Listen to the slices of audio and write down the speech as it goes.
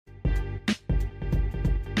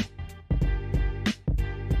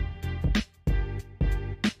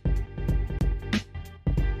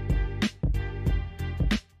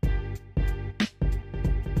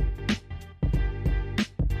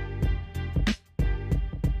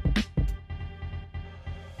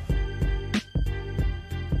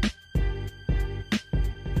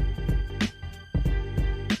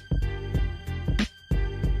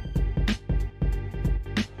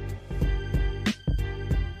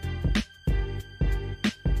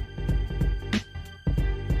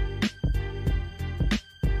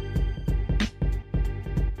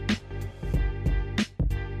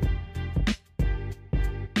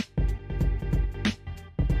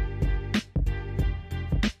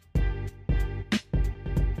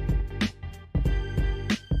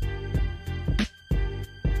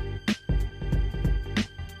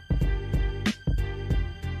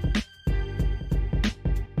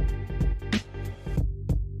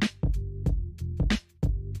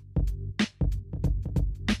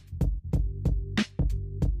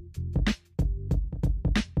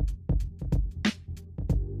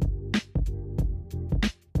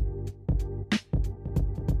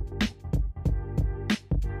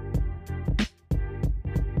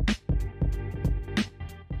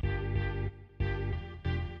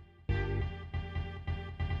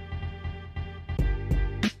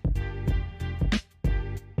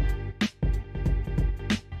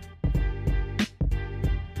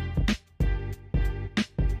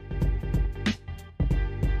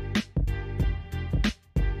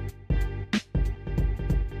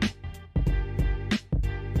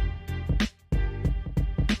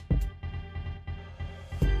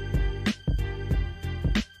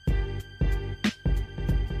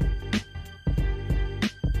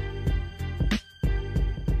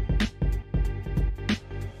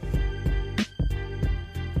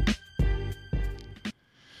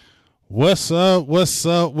What's up? What's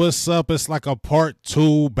up? What's up? It's like a part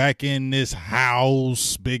two back in this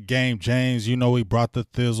house. Big Game James. You know, he brought the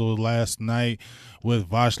thizzle last night with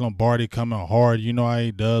Vash Lombardi coming hard. You know how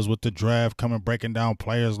he does with the draft, coming breaking down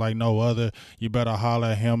players like no other. You better holler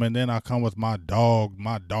at him. And then I come with my dog.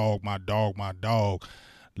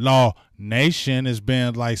 Law Nation has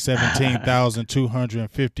been like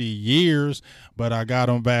 17,250 years, but I got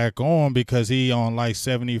him back on because he on like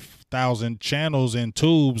 70,000 channels and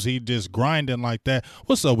tubes. He just grinding like that.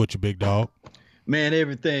 What's up with you, big dog? Man,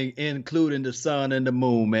 everything, including the sun and the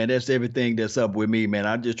moon, man. That's everything that's up with me, man.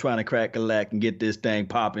 I'm just trying to crack a lack and get this thing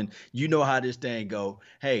popping. You know how this thing go.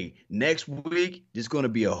 Hey, next week, it's going to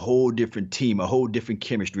be a whole different team, a whole different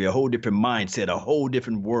chemistry, a whole different mindset, a whole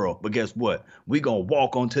different world. But guess what? We're going to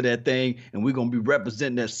walk onto that thing, and we're going to be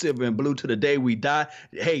representing that silver and blue to the day we die.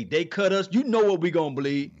 Hey, they cut us. You know what we're going to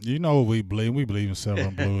bleed. You know what we believe. We believe in Silver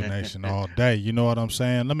and Blue Nation all day. You know what I'm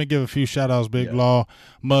saying? Let me give a few shout-outs, Big Law,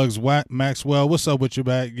 Muggs, Maxwell. What's up with you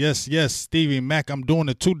back? Yes, Stevie Mac. I'm doing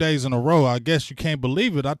it 2 days in a row. I guess you can't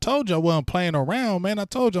believe it. I told you I wasn't playing around, man. I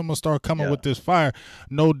told you I'm going to start coming with this fire.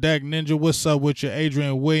 No Dak Ninja. What's up with you?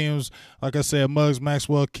 Adrian Williams. Like I said, Muggs,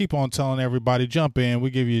 Maxwell, keep on telling everybody. Jump in. We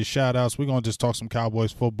give you shout-outs. We're going to just talk some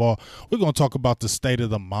Cowboys football. We're going to talk about the state of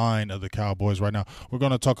the mind of the Cowboys right now. We're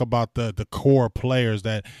going to talk about the core players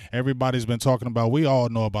that everybody's been talking about. We all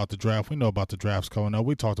know about the draft. We know about the drafts coming up.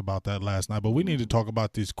 We talked about that last night, but we need to talk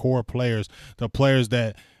about these core players, the players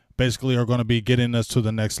that basically are going to be getting us to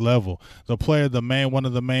the next level. One of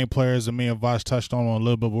the main players that me and Vosh touched on a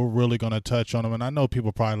little bit, we're really going to touch on him. And I know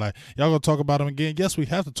people probably like, y'all going to talk about him again? Yes, we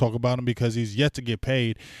have to talk about him because he's yet to get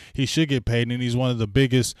paid. He should get paid, and he's one of the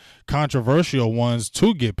biggest controversial ones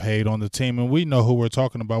to get paid on the team. And we know who we're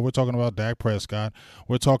talking about. We're talking about Dak Prescott.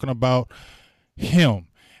 We're talking about him.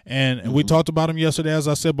 And we talked about him yesterday, as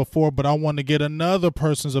I said before, but I want to get another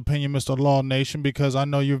person's opinion, Mr. Law Nation, because I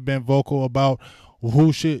know you've been vocal about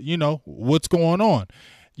who should, what's going on.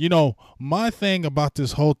 My thing about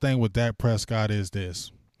this whole thing with Dak Prescott is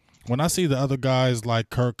this. When I see the other guys like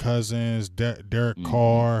Kirk Cousins, Derek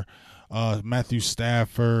Carr, Matthew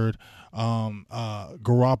Stafford,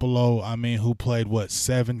 Garoppolo, who played,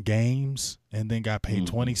 7 games and then got paid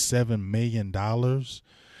 $27 million.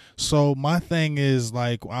 So my thing is,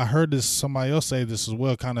 like, I heard somebody else say this as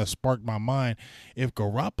well, kind of sparked my mind. If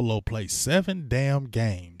Garoppolo played 7 damn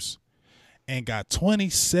games and got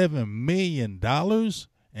 $27 million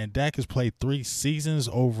and Dak has played 3 seasons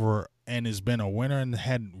over and has been a winner and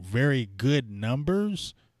had very good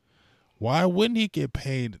numbers, why wouldn't he get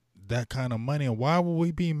paid that kind of money, and why would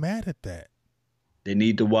we be mad at that? They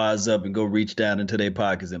need to wise up and go reach down into their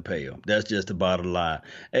pockets and pay them. That's just the bottom line.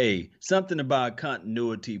 Hey, something about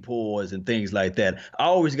continuity pause and things like that. I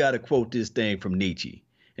always got to quote this thing from Nietzsche.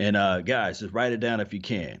 And guys, just write it down if you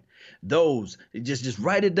can. Just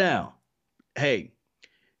write it down. Hey,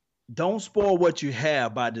 don't spoil what you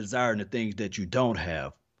have by desiring the things that you don't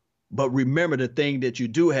have. But remember, the thing that you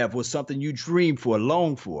do have was something you dreamed for,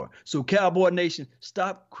 longed for. So Cowboy Nation,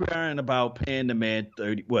 stop crying about paying the man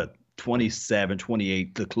 27,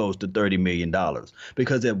 28 to close to $30 million.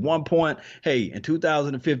 Because at one point, hey, in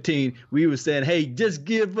 2015, we were saying, hey, just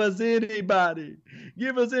give us anybody.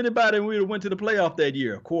 Give us anybody. And we would have went to the playoff that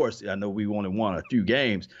year. Of course, I know we only won a few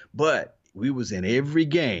games, but we was in every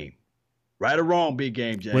game. Right or wrong, Big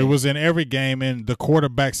Game James? We was in every game, and the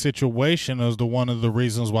quarterback situation is one of the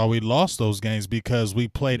reasons why we lost those games, because we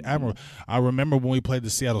played admirable. I remember when we played the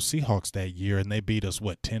Seattle Seahawks that year, and they beat us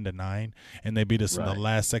 10-9, and they beat us in the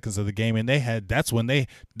last seconds of the game. And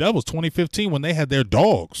that was 2015 when they had their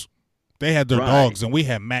dogs. They had their dogs, and we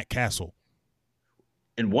had Matt Castle.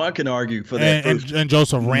 And one can argue for that and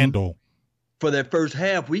Joseph Randall. For that first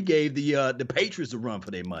half, we gave the Patriots a run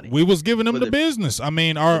for their money. We was giving them the business.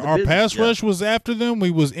 Our pass rush was after them.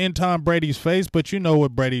 We was in Tom Brady's face, but you know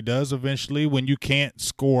what Brady does eventually when you can't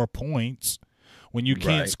score points. When you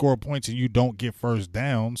can't score points and you don't get first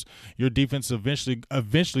downs, your defense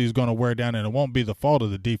eventually is going to wear down, and it won't be the fault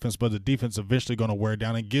of the defense, but the defense eventually going to wear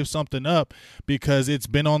down and give something up because it's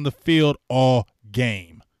been on the field all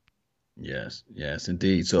game. Yes,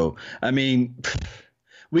 indeed. So,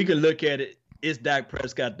 we can look at it. Is Dak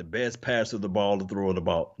Prescott the best passer of the ball to throw the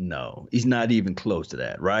ball? No, he's not even close to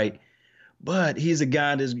that, right? But he's a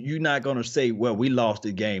guy that you're not going to say, well, we lost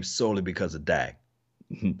the game solely because of Dak.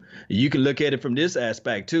 You can look at it from this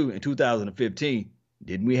aspect, too. In 2015,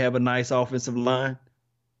 didn't we have a nice offensive line?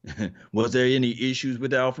 Was there any issues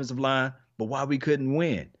with the offensive line? But why we couldn't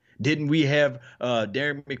win? Didn't we have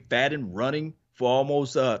Darren McFadden running for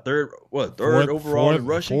almost third overall in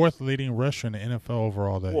rushing? Fourth leading rusher in the NFL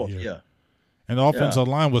overall that year. Yeah. And the offensive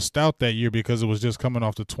line was stout that year because it was just coming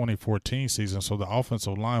off the 2014 season. So the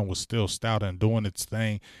offensive line was still stout and doing its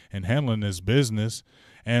thing and handling its business.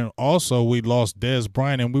 And also we lost Dez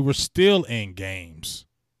Bryant, and we were still in games.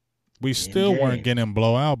 We still weren't getting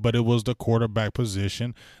blowout, but it was the quarterback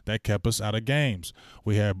position that kept us out of games.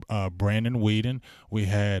 We had Brandon Weeden. We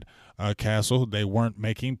had Castle. They weren't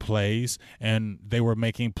making plays, and they were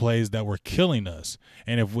making plays that were killing us.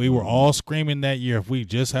 And if we were all screaming that year, if we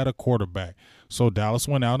just had a quarterback. So Dallas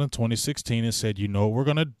went out in 2016 and said, you know what we're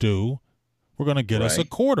going to do? We're going to get us a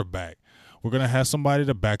quarterback. We're going to have somebody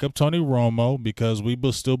to back up Tony Romo because we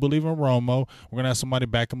still believe in Romo. We're going to have somebody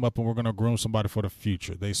back him up, and we're going to groom somebody for the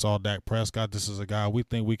future. They saw Dak Prescott. This is a guy we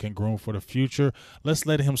think we can groom for the future. Let's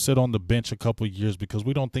let him sit on the bench a couple of years because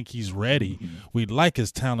we don't think he's ready. We like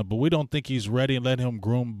his talent, but we don't think he's ready, and let him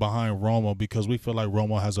groom behind Romo because we feel like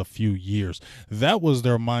Romo has a few years. That was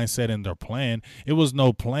their mindset and their plan. It was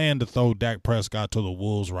no plan to throw Dak Prescott to the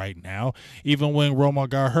wolves right now. Even when Romo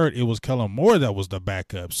got hurt, it was Kellen Moore that was the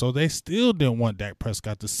backup. So they still didn't want Dak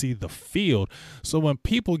Prescott to see the field. So when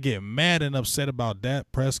people get mad and upset about Dak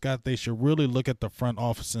Prescott, they should really look at the front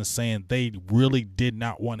office and saying they really did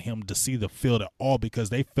not want him to see the field at all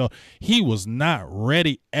because they felt he was not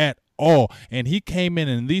ready at all. And he came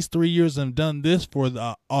in these 3 years and done this for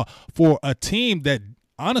a team that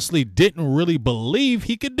honestly didn't really believe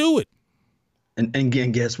he could do it. And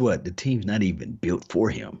again, guess what? The team's not even built for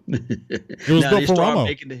him. It was built for Romo.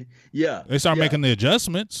 They started making the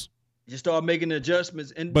adjustments. You start making the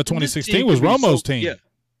adjustments. But 2016 was Romo's team. Yeah,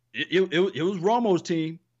 it was Romo's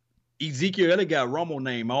team. Ezekiel Elliott got Romo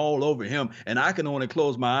name all over him, and I can only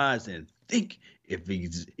close my eyes and think if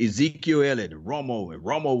Ezekiel Elliott and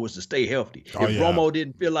Romo was to stay healthy. Romo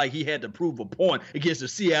didn't feel like he had to prove a point against the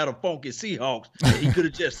Seattle Funky Seahawks, he could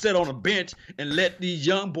have just sat on a bench and let these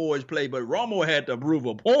young boys play. But Romo had to prove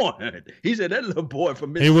a point. He said that little boy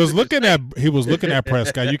from Mississippi he was looking at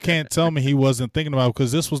Prescott. You can't tell me he wasn't thinking about it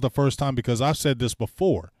because this was the first time. Because I've said this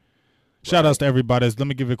before. Shout outs to everybody. Let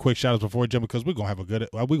me give you a quick shout out before we jump because we're gonna have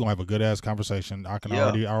a good ass conversation. I can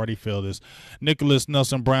already feel this. Nicholas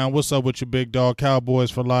Nelson Brown, what's up with you, big dog?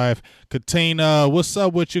 Cowboys for life. Katina, what's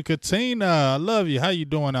up with you, Katina? I love you. How you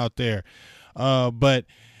doing out there? But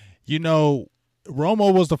you know,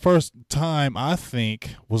 Romo was the first time I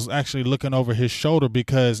think was actually looking over his shoulder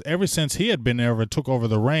because ever since he had been there and took over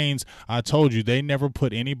the reins, I told you they never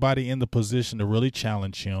put anybody in the position to really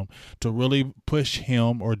challenge him, to really push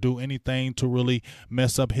him or do anything to really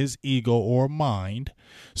mess up his ego or mind.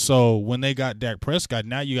 So when they got Dak Prescott,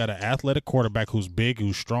 now you got an athletic quarterback who's big,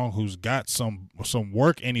 who's strong, who's got some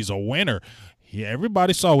work, and he's a winner. Yeah,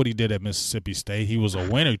 everybody saw what he did at Mississippi State. He was a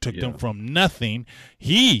winner. He took them from nothing.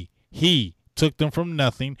 He took them from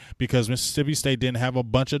nothing because Mississippi State didn't have a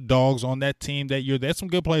bunch of dogs on that team that year. They had some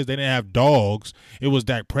good players. They didn't have dogs. It was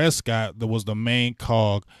Dak Prescott that was the main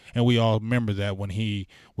cog, and we all remember that when he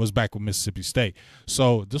was back with Mississippi State.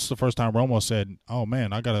 So this is the first time Romo said, oh,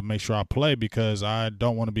 man, I got to make sure I play because I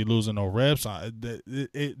don't want to be losing no reps.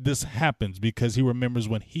 This happens because he remembers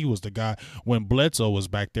when he was the guy, when Bledsoe was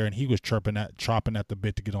back there and he was chopping at the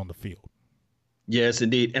bit to get on the field. Yes,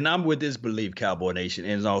 indeed. And I'm with this belief, Cowboy Nation,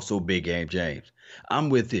 and it's also Big Game James. I'm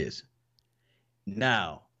with this.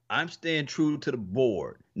 Now, I'm staying true to the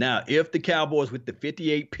board. Now, if the Cowboys with the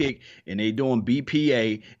 58 pick and they doing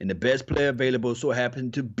BPA and the best player available so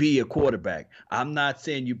happen to be a quarterback, I'm not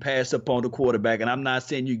saying you pass up on the quarterback, and I'm not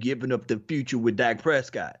saying you're giving up the future with Dak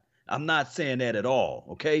Prescott. I'm not saying that at all,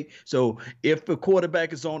 okay? So if the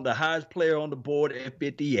quarterback is on the highest player on the board at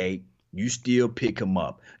 58, you still pick him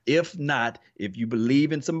up. If not, if you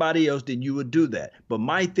believe in somebody else, then you would do that. But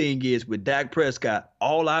my thing is with Dak Prescott,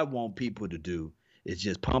 all I want people to do is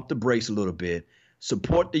just pump the brakes a little bit,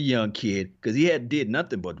 support the young kid, because he did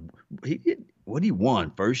nothing but he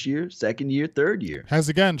won first year, second year, third year. Has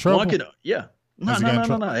he gotten in trouble? Yeah. No.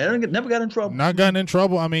 Never got in trouble. Not gotten in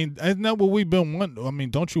trouble. I mean, isn't that what we've been wanting? I mean,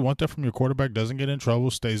 don't you want that from your quarterback? Doesn't get in trouble,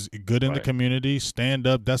 stays good in the community, stand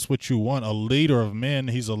up. That's what you want. A leader of men.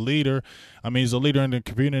 He's a leader. I mean, he's a leader in the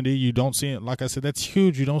community. You don't see it. Like I said, that's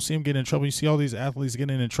huge. You don't see him get in trouble. You see all these athletes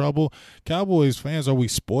getting in trouble. Cowboys fans, are we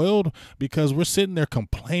spoiled? Because we're sitting there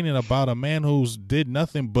complaining about a man who's did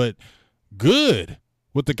nothing but good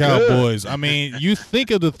with the Cowboys. I mean, you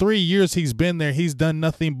think of the 3 years he's been there, he's done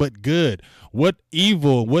nothing but good. What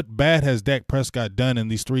evil, what bad has Dak Prescott done in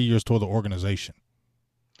these 3 years toward the organization?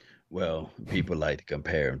 Well, people like to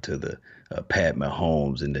compare him to the Pat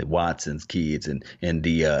Mahomes and the Watson's kids and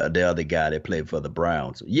the other guy that played for the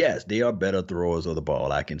Browns. Yes, they are better throwers of the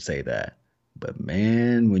ball. I can say that. But,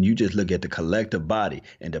 man, when you just look at the collective body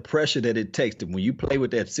and the pressure that it takes when you play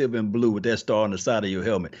with that silver and blue with that star on the side of your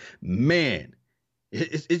helmet, man,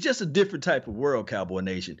 It's just a different type of world, Cowboy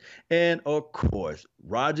Nation. And of course,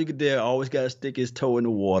 Roger Goodell always got to stick his toe in the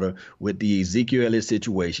water with the Ezekiel Elliott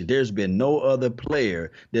situation. There's been no other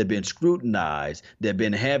player that been scrutinized, that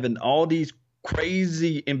been having all these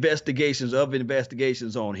crazy investigations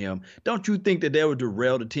on him. Don't you think that would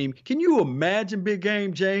derail the team? Can you imagine, Big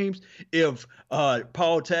Game James, if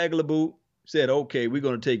Paul Tagliabue said, okay, we're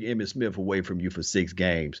going to take Emmitt Smith away from you for 6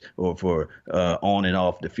 games or for on and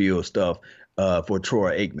off the field stuff for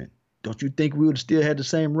Troy Aikman? Don't you think we would still had the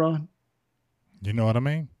same run? You know what I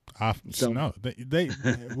mean? No,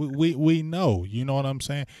 we know. You know what I'm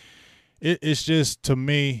saying? It's just, to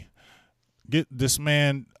me, get this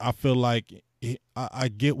man. I feel like I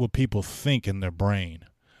get what people think in their brain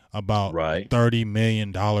about $30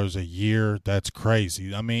 million a year. That's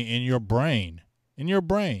crazy. I mean, in your brain,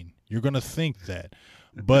 you're going to think that.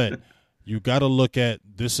 But you got to look at,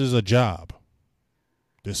 this is a job.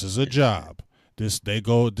 This is a job. This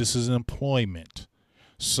is employment.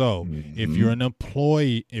 So if you're an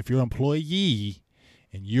employee,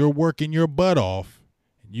 and you're working your butt off,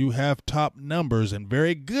 and you have top numbers and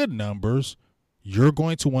very good numbers, you're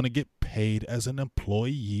going to want to get paid as an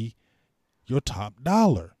employee your top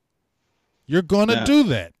dollar. You're going to do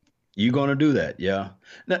that. You're going to do that, yeah.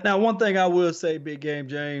 Now, one thing I will say, Big Game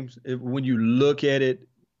James, when you look at it,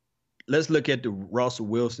 let's look at the Russell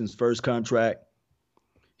Wilson's first contract.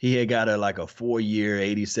 He had got a 4-year,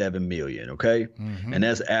 $87 million, okay? Mm-hmm. And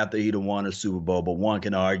that's after he'd won a Super Bowl. But one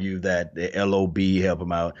can argue that the LOB helped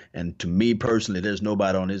him out. And to me personally, there's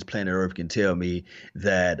nobody on this planet Earth can tell me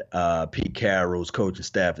that Pete Carroll's coaching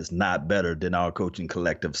staff is not better than our coaching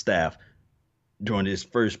collective staff during this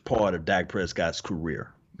first part of Dak Prescott's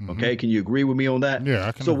career. Mm-hmm. Okay, can you agree with me on that? Yeah,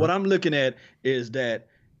 I can. So what I'm looking at is that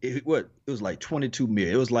it was like $22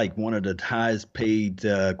 million. It was like one of the highest paid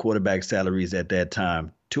quarterback salaries at that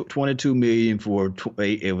time. $22 million for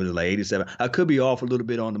it was like 87. I could be off a little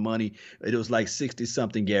bit on the money. It was like 60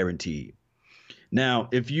 something guaranteed. Now,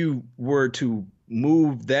 if you were to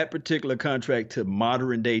move that particular contract to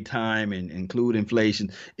modern day time and include inflation,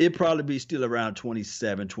 it'd probably be still around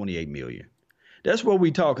 27, 28 million. That's what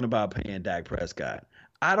we're talking about paying Dak Prescott.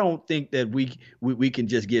 I don't think that we can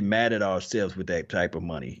just get mad at ourselves with that type of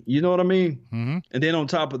money. You know what I mean? Mm-hmm. And then on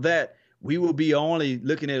top of that, we will be only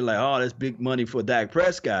looking at it like, oh, that's big money for Dak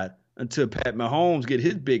Prescott until Pat Mahomes get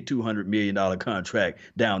his big $200 million contract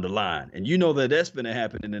down the line. And you know that that's going to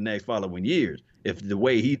happen in the next following years. If the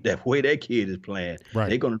way that kid is playing,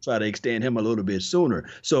 they're going to try to extend him a little bit sooner.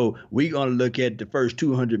 So we're going to look at the first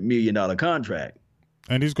 $200 million contract.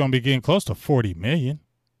 And he's going to be getting close to $40 million.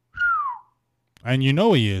 And you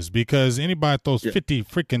know he is, because anybody throws 50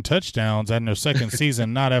 freaking touchdowns in their second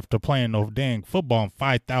season, not after playing no dang football and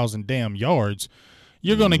 5,000 damn yards,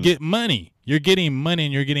 you're going to get money. You're getting money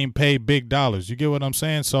and you're getting paid big dollars. You get what I'm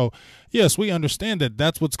saying? So, yes, we understand that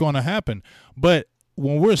that's what's going to happen. But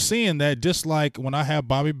when we're seeing that, just like when I had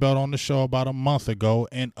Bobby Belt on the show about a month ago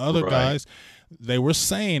and other guys, they were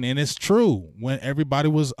saying, and it's true, when everybody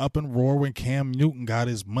was up and roar when Cam Newton got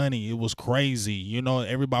his money, it was crazy. You know,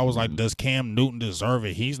 everybody was like, does Cam Newton deserve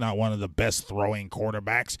it? He's not one of the best throwing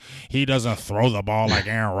quarterbacks. He doesn't throw the ball like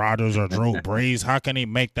Aaron Rodgers or Drew Brees. How can he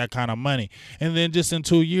make that kind of money? And then just in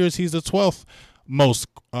 2 years, he's the 12th most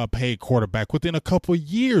paid quarterback within a couple of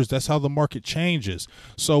years. That's how the market changes.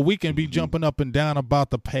 So we can be jumping up and down about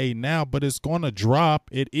the pay now, but it's going to drop.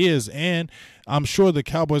 It is. And I'm sure the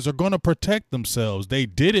Cowboys are going to protect themselves. They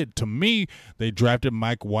did it. To me, they drafted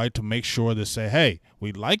Mike White to make sure to say, hey,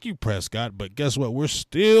 we like you, Prescott, but guess what? We're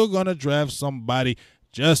still going to draft somebody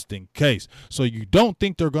just in case. So you don't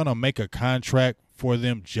think they're going to make a contract for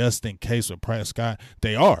them just in case with Prescott?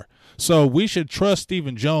 They are. So we should trust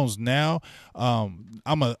Stephen Jones now. I'm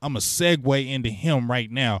a segue into him right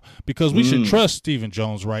now, because we should trust Stephen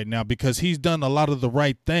Jones right now, because he's done a lot of the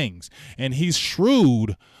right things, and he's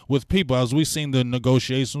shrewd with people, as we've seen the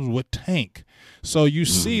negotiations with Tank. So you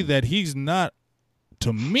see that he's not,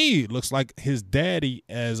 to me, it looks like his daddy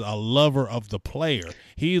as a lover of the player.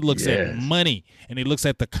 He looks at money, and he looks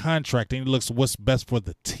at the contract, and he looks what's best for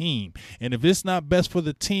the team. And if it's not best for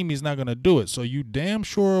the team, he's not going to do it. So you damn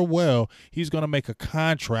sure well he's going to make a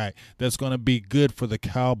contract that's going to be good for the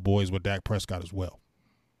Cowboys with Dak Prescott as well.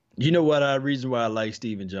 You know what? Reason why I like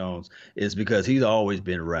Stephen Jones is because he's always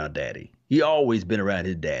been around daddy. He always been around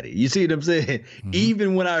his daddy. You see what I'm saying? Mm-hmm.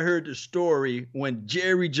 Even when I heard the story when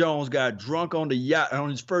Jerry Jones got drunk on the yacht on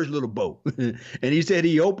his first little boat, and he said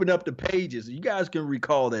he opened up the pages. You guys can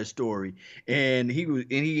recall that story. And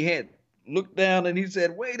he had looked down and he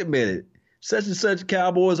said, "Wait a minute, such and such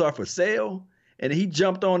Cowboys are for sale." And he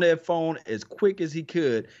jumped on that phone as quick as he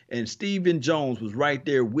could, and Stephen Jones was right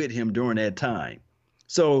there with him during that time.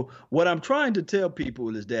 So what I'm trying to tell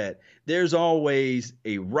people is that there's always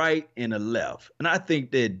a right and a left. And I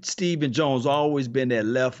think that Stephen Jones always been that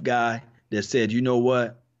left guy that said, you know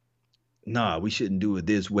what? Nah, we shouldn't do it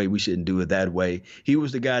this way. We shouldn't do it that way. He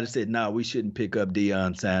was the guy that said, nah, we shouldn't pick up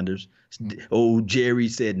Deion Sanders. Old Jerry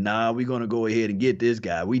said, nah, we're going to go ahead and get this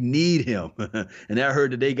guy. We need him. And I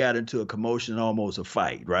heard that they got into a commotion, almost a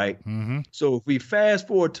fight, right? Mm-hmm. So if we fast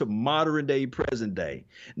forward to modern day, present day,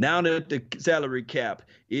 now that the salary cap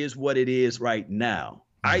is what it is right now,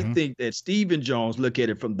 I think that Stephen Jones look at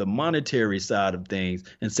it from the monetary side of things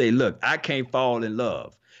and say, look, I can't fall in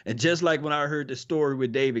love. And just like when I heard the story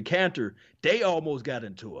with David Cantor, they almost got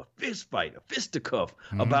into a fist fight, a fisticuff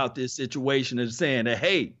about this situation and saying that,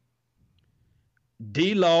 hey,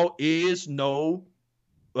 D-Law is no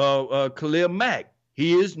Khalil Mack.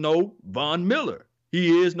 He is no Von Miller.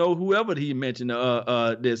 He is no whoever he mentioned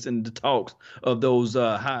this in the talks of those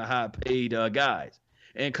high paid guys.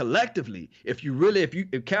 And collectively,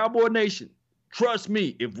 if Cowboy Nation, trust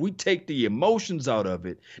me, if we take the emotions out of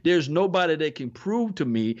it, there's nobody that can prove to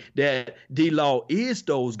me that D-Law is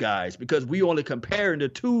those guys, because we only comparing the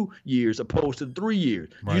 2 years opposed to 3 years.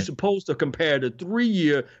 Right. You're supposed to compare the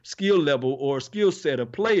 3-year skill level or skill set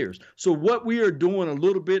of players. So what we are doing a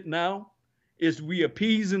little bit now is we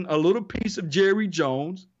appeasing a little piece of Jerry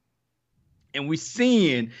Jones, and we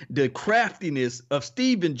seeing the craftiness of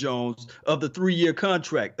Stephen Jones of the 3-year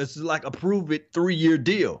contract. This is like a prove it 3-year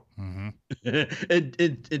deal.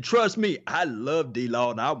 and trust me, I love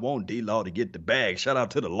D-Law and I want D-Law to get the bag. Shout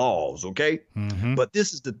out to the Laws, okay? But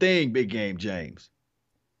this is the thing, Big Game James.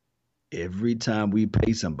 Every time we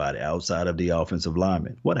pay somebody outside of the offensive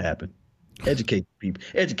lineman, what happened? Educate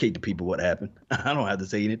the people what happened. I don't have to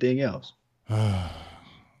say anything else.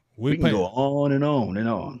 we can go on and on and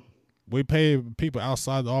on. We pay people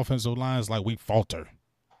outside the offensive lines like we falter.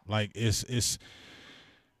 Like it's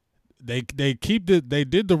they did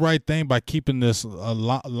the right thing by keeping this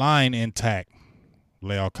line intact.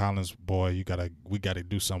 La'el Collins, boy, we gotta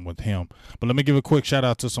do something with him. But let me give a quick shout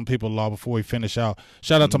out to some people, Law, before we finish out.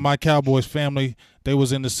 Shout out to my Cowboys family. They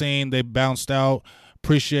was in the scene. They bounced out.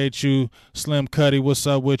 Appreciate you. Slim Cuddy, what's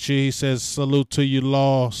up with you? He says, salute to you,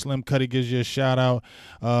 Law. Slim Cuddy gives you a shout out.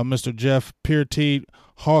 Mr. Jeff Pearteed,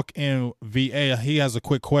 Hawk in VA, he has a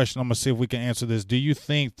quick question. I'm going to see if we can answer this. Do you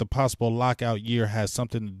think the possible lockout year has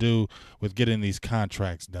something to do with getting these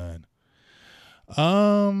contracts done?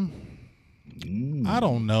 I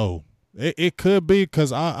don't know. It could be,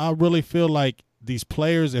 because I really feel like these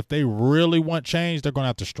players, if they really want change, they're going to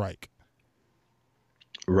have to strike.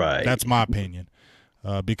 Right. That's my opinion.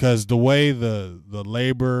 Because the way the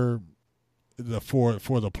labor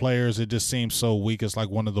for the players, it just seems so weak. It's like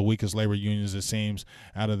one of the weakest labor unions, it seems,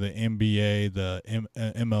 out of the NBA, the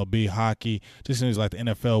MLB, hockey. It just seems like the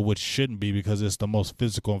NFL, which shouldn't be, because it's the most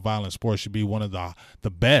physical and violent sport, should be one of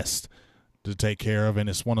the best to take care of, and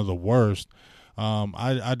it's one of the worst.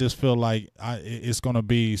 I just feel like it's going to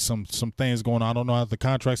be some things going on. I don't know if the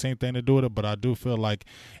contracts anything to do with it, but I do feel like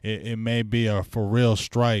it may be a for real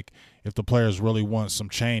strike if the players really want some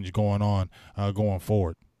change going on going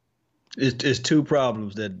forward. It's two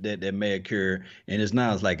problems that may occur, and it's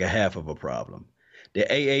not like a half of a problem. The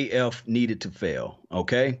AAF needed to fail,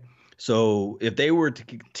 okay? So if they were to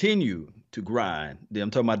continue to grind, I'm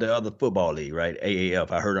talking about the other football league, right?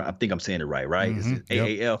 AAF. I think I'm saying it right?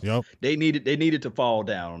 AAF. Yep. They needed to fall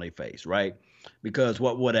down on their face, right? Because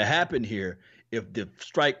what would have happened here, if the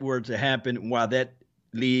strike were to happen while that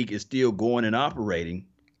league is still going and operating,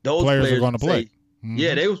 those players are going to play.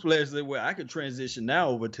 Yeah, they was players that where I could transition now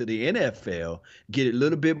over to the NFL, get a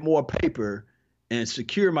little bit more paper, and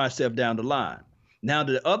secure myself down the line. Now,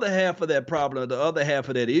 the other half of that problem, the other half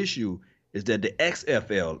of that issue is that the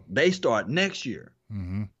XFL, they start next year.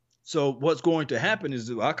 So what's going to happen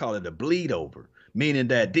is, I call it a bleed over, meaning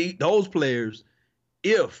that those players,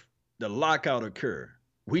 if the lockout occur,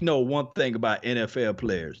 we know one thing about NFL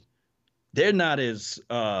players. They're not as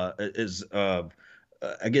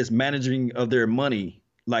I guess, managing of their money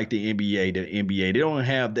like the NBA. The NBA, they don't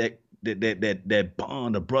have that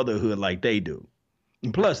bond of brotherhood like they do.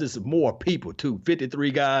 And plus, it's more people too. 53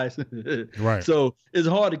 guys, right? So it's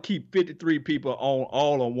hard to keep 53 people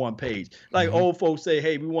all on one page. Like old folks say,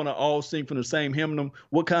 hey, we want to all sing from the same hymnal.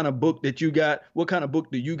 What kind of book that you got? What kind of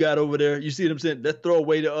book do you got over there? You see what I'm saying? Let's throw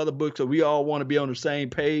away the other books so we all want to be on the same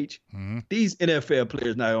page. These NFL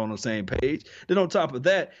players not on the same page. Then on top of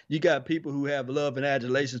that, you got people who have love and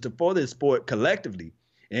adulation for this sport collectively.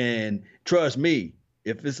 And trust me,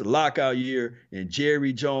 if it's a lockout year and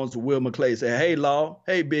Jerry Jones or Will McClay say, hey, Law,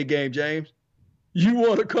 hey, Big Game James, You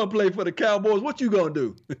want to come play for the Cowboys? What you gonna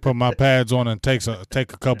do? Put my pads on and take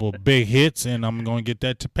a couple of big hits, and I'm gonna get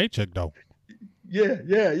that paycheck though.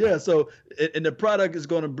 Yeah. So, and the product is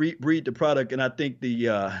going to breed the product, and I think the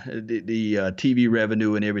TV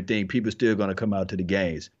revenue and everything, people are still going to come out to the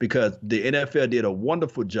games because the NFL did a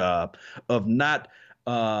wonderful job of not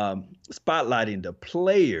spotlighting the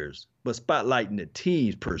players, but spotlighting the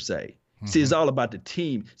teams per se. Mm-hmm. See, it's all about the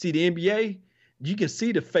team. See, the NBA, you can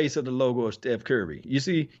see the face of the logo of Steph Curry. You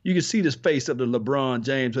can see the face of the LeBron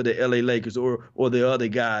James or the LA Lakers or the other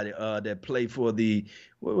guy that played for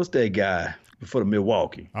what's that guy for the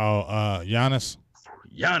Milwaukee? Giannis.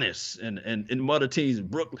 Giannis and other teams,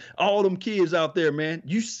 Brooklyn, all them kids out there, man.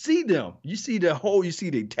 You see them. You see you see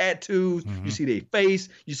their tattoos, mm-hmm. You see their face,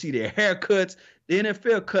 you see their haircuts. The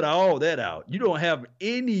NFL cut all that out. You don't have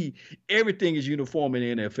everything is uniform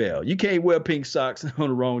in the NFL. You can't wear pink socks on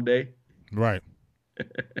the wrong day. Right.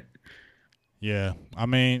 Yeah. I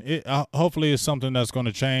mean, hopefully it's something that's going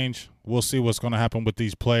to change. We'll see what's going to happen with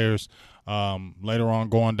these players later on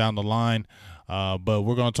going down the line. But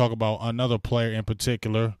we're going to talk about another player in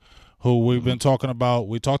particular who we've been talking about.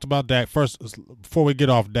 We talked about Dak. First, before we get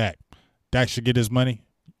off Dak should get his money?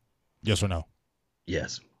 Yes or no?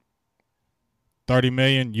 Yes. $30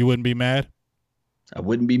 million, you wouldn't be mad? I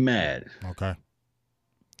wouldn't be mad. Okay.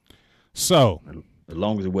 So, as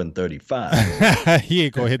long as it wasn't 35. He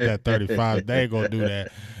ain't going to hit that 35. They ain't going to do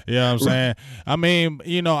that. You know what I'm saying? I mean,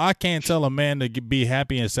 I can't tell a man to be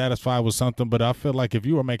happy and satisfied with something, but I feel like if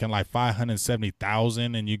you were making like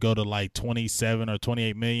 $570,000 and you go to like 27 or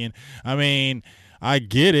 28 million, I mean, I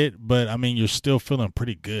get it, but I mean, you're still feeling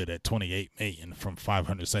pretty good at 28 million from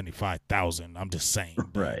 575,000. I'm just saying.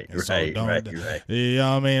 Right. You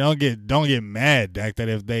know what I mean? Don't get mad, Dak, that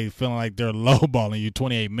if they feeling like they're lowballing you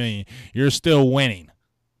 28 million, you're still winning.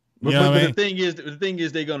 But the thing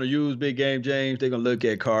is, they're gonna use big game James. They're gonna look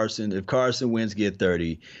at Carson. If Carson Wentz get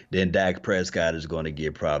 30, then Dak Prescott is gonna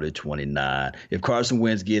get probably 29. If Carson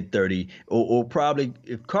Wentz get 30, or probably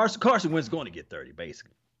if Carson Wentz is going to get 30,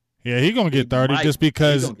 basically. Yeah, he's gonna get 30 just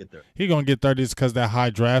because he's gonna get 30 is because that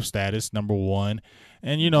high draft status, number one.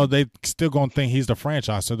 And they still gonna think he's the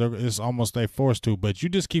franchise, so it's almost they forced to. But you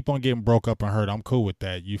just keep on getting broke up and hurt. I'm cool with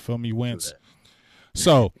that. You feel me, Wentz?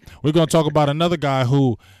 So we're gonna talk about another guy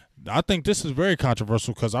who. I think this is very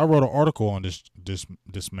controversial because I wrote an article on this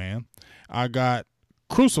man. I got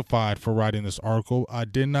crucified for writing this article. I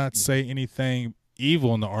did not say anything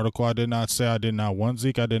evil in the article. I did not say I did not want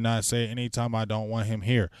Zeke. I did not say anytime I don't want him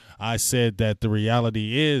here. I said that the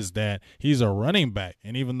reality is that he's a running back,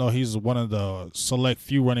 and even though he's one of the select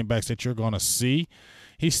few running backs that you're going to see,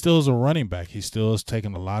 he still is a running back. He still is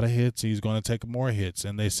taking a lot of hits. He's going to take more hits,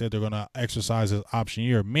 and they said they're going to exercise his option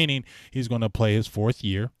year, meaning he's going to play his fourth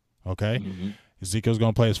year. Okay, mm-hmm. Ezekiel's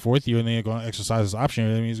going to play his fourth year, and then he's going to exercise his option.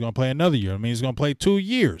 That means he's going to play another year. I mean, he's going to play 2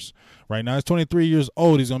 years. Right now, he's 23 years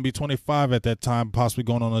old. He's going to be 25 at that time, possibly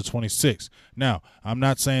going on to 26. Now, I'm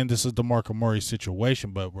not saying this is DeMarco Murray's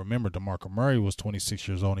situation, but remember, DeMarco Murray was 26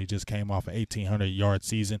 years old. And he just came off an 1,800-yard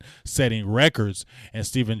season, setting records, and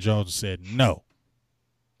Stephen Jones said, no,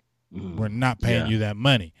 we're not paying you that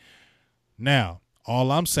money. Now,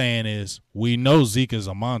 all I'm saying is we know Zeke is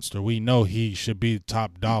a monster. We know he should be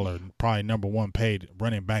top dollar, probably number one paid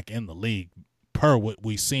running back in the league per what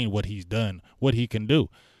we've seen, what he's done, what he can do.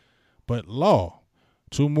 But Law,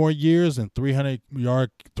 2 more years and 300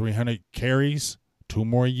 carries, 2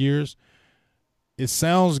 more years. It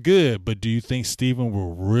sounds good, but do you think Steven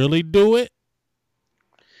will really do it?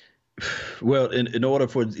 Well, in order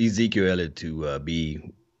for Ezekiel Elliott to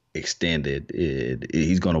be extended,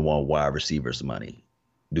 he's going to want wide receivers money.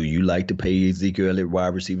 Do you like to pay Ezekiel Elliott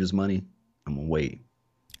wide receivers money? I'm going to wait.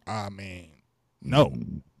 I mean, no.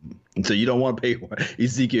 So you don't want to pay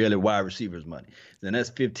Ezekiel Elliott wide receivers money. Then that's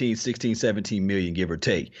 15, 16, 17 million, give or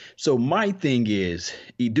take. So my thing is,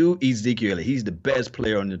 Ezekiel Elliott, he's the best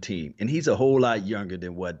player on the team, and he's a whole lot younger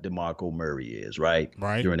than what DeMarco Murray is, right?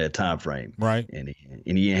 Right. During that time frame. Right. And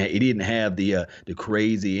he didn't have the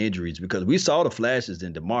crazy injuries, because we saw the flashes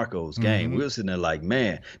in DeMarco's game. Mm-hmm. We were sitting there like,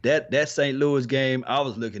 man, that St. Louis game, I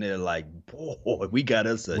was looking at it like, boy, we got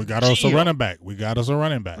us a running back. We got us a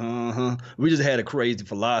running back. Uh-huh. We just had a crazy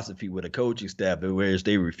philosophy with a coaching staff in which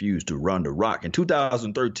they refused to run the rock. In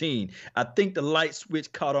 2013, I think the light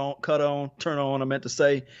switch turned on, I meant to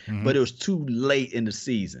say, but it was too late in the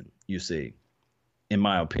season, you see, in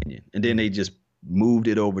my opinion. And then they just moved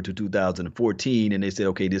it over to 2014, and they said,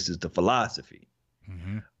 okay, this is the philosophy.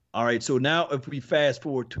 Mm-hmm. All right, so now if we fast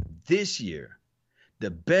forward to this year,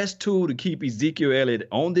 the best tool to keep Ezekiel Elliott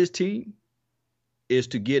on this team is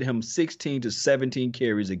to get him 16 to 17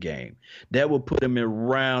 carries a game. That will put him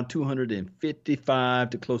around 255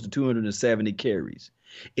 to close to 270 carries.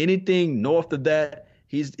 Anything north of that,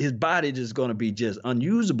 his body just going to be just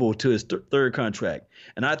unusable to his third contract.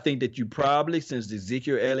 And I think that you probably, since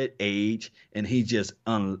Ezekiel Elliott age, and he just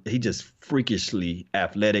freakishly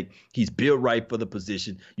athletic, he's built right for the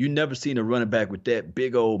position. You never seen a running back with that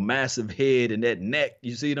big old massive head and that neck.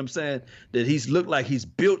 You see what I'm saying? That he's looked like he's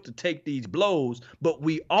built to take these blows. But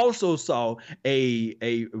we also saw a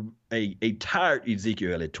tired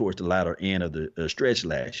Ezekiel Elliott towards the latter end of the stretch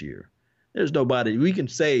last year. There's nobody we can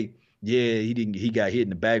say, yeah, he got hit in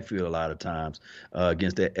the backfield a lot of times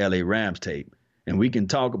against that LA Rams tape. And we can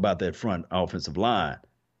talk about that front offensive line.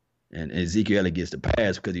 And Ezekiel Elliott gets the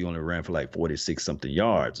pass because he only ran for like 46-something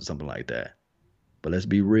yards or something like that. But let's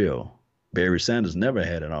be real. Barry Sanders never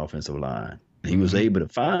had an offensive line. He was able to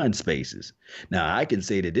find spaces. Now, I can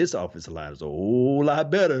say that this offensive line is a whole lot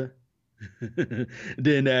better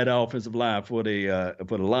than that offensive line for the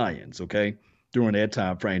Lions, okay? During that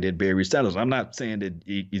time frame that Barry Sanders. I'm not saying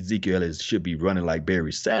that Ezekiel Elliott should be running like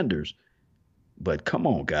Barry Sanders, but come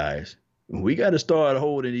on, guys. We got to start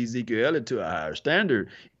holding Ezekiel Elliott to a higher standard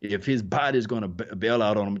if his body is going to bail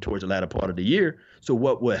out on him towards the latter part of the year. So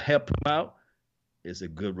what will help him out is a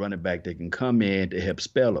good running back that can come in to help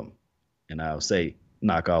spell him. And I'll say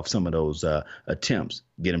knock off some of those attempts,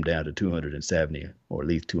 get him down to 270 or at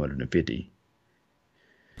least 250.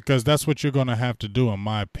 Because that's what you're going to have to do, in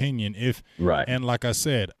my opinion. Right. And like I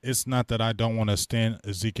said, it's not that I don't want to stand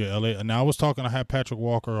Ezekiel Elliott. And I was talking, I had Patrick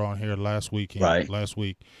Walker on here last week, and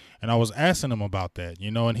I was asking him about that,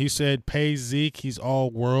 and he said, pay Zeke, he's all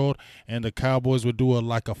world, and the Cowboys would do a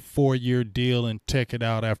 4-year deal and take it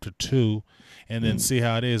out after 2 and then see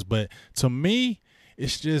how it is. But to me,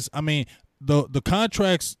 it's just, the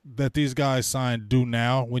contracts that these guys sign do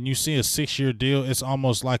now, when you see a 6-year deal, it's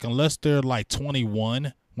almost like, unless they're like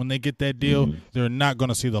 21 when they get that deal, they're not going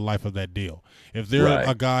to see the life of that deal. If they're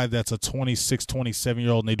a guy that's a 26,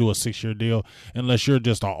 27-year-old and they do a 6-year deal, unless you're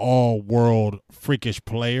just an all-world freakish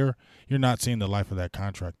player, you're not seeing the life of that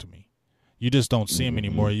contract to me. You just don't see him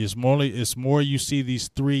anymore. It's more you see these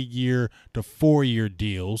 3-year to 4-year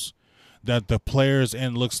deals that the players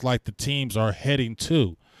and looks like the teams are heading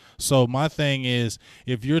to. So my thing is,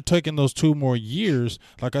 if you're taking those 2 more years,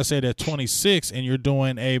 like I said, at 26, and you're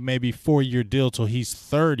doing a maybe 4-year deal till he's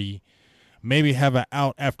 30, maybe have an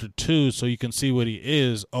out after 2 so you can see what he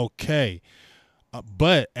is, okay.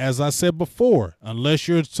 But as I said before, unless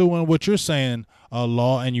you're doing what you're saying,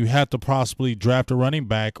 Law, and you have to possibly draft a running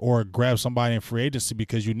back or grab somebody in free agency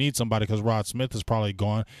because you need somebody because Rod Smith is probably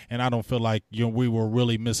gone, and I don't feel like we were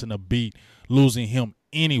really missing a beat losing him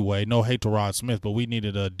anyway. No hate to Rod Smith, but we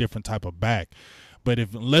needed a different type of back. But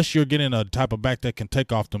unless you're getting a type of back that can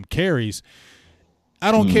take off them carries,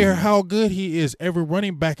 I don't care how good he is. Every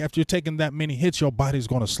running back, after you're taking that many hits, your body's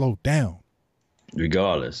going to slow down.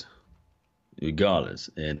 Regardless.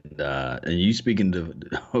 And you speaking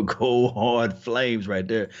to cold hard flames right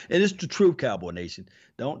there. And it's the truth, Cowboy Nation.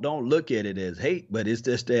 Don't look at it as hate, but it's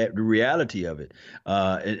just the reality of it.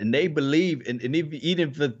 And they believe, and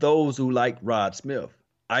even for those who like Rod Smith,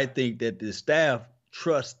 I think that the staff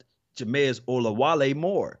trusts Jamize Olawale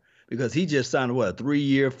more because he just signed a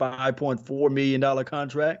 3-year, $5.4 million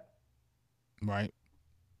contract. Right.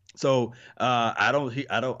 So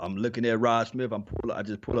I'm looking at Rod Smith. I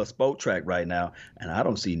just pull up Spoke Track right now, and I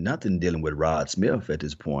don't see nothing dealing with Rod Smith at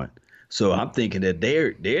this point. So I'm thinking that they're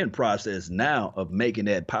in process now of making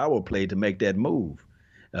that power play to make that move.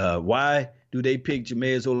 Why do they pick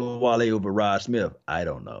Jamize Olawale over Rod Smith? I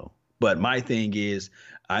don't know. But my thing is,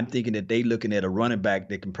 I'm thinking that they looking at a running back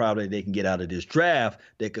that they can get out of this draft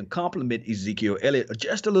that can complement Ezekiel Elliott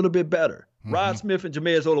just a little bit better. Rod Smith and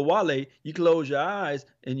Jamize Olawale, you close your eyes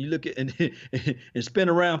and you look at and spin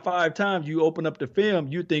around 5 times, you open up the film,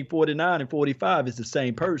 you think 49 and 45 is the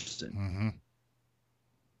same person.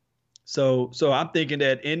 So I'm thinking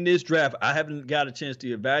that in this draft, I haven't got a chance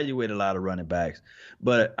to evaluate a lot of running backs,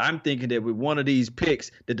 but I'm thinking that with one of these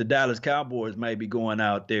picks that the Dallas Cowboys might be going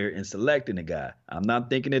out there and selecting a guy. I'm not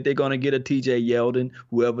thinking that they're going to get a TJ Yeldon,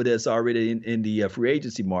 whoever that's already in the free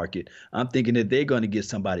agency market. I'm thinking that they're going to get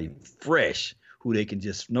somebody fresh who they can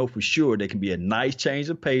just know for sure they can be a nice change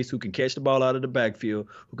of pace, who can catch the ball out of the backfield,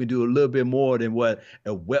 who can do a little bit more than what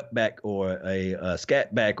a wet back or a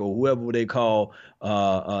scat back or whoever they call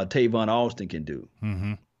Tavon Austin can do.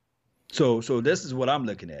 So this is what I'm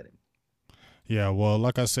looking at him. Yeah, well,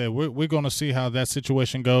 like I said, we're going to see how that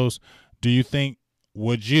situation goes. Do you think,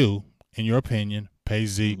 would you, in your opinion, pay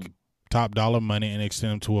Zeke top dollar money and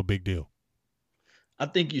extend him to a big deal? I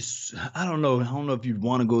think I don't know if you'd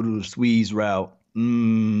want to go to the squeeze route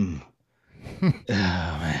Mm. Oh,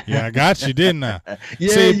 man. Yeah, I got you, didn't I? Yeah,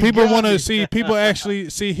 See, you people got want to me. see, people actually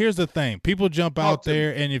see. Here's the thing: people jump Talk out to me.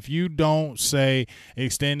 there, and if you don't say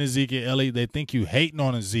extend Ezekiel Elliott, they think you hating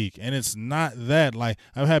on Zeke, and it's not that. Like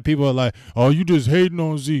I've had people like, "Oh, you just hating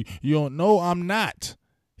on Zeke." You don't know I'm not.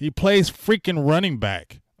 He plays freaking running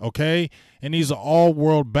back, okay, and he's an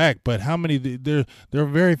all-world back. But how many? There are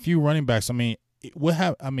very few running backs. I mean,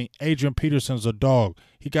 Adrian Peterson's a dog.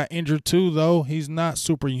 He got injured too, though. He's not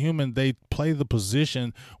superhuman. They play the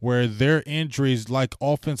position where their injuries, like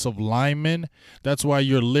offensive linemen, that's why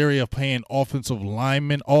you're leery of paying offensive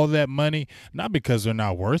linemen all that money, not because they're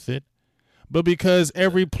not worth it, but because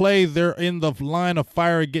every play they're in the line of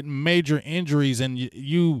fire getting major injuries and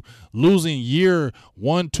you losing year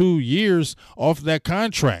 1-2 years off that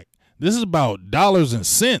contract. This is about dollars and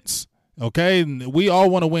cents. Okay, we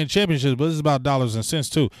all want to win championships, but this is about dollars and cents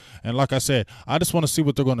too. And like I said, I just want to see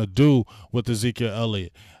what they're going to do with Ezekiel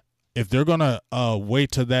Elliott. If they're going to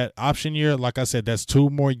wait to that option year, like I said, that's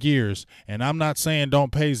 2 more years. And I'm not saying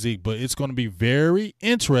don't pay Zeke, but it's going to be very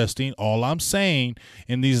interesting. All I'm saying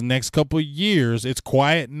in these next couple of years, it's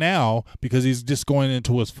quiet now because he's just going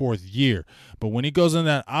into his 4th year. But when he goes in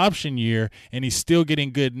that option year and he's still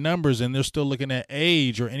getting good numbers and they're still looking at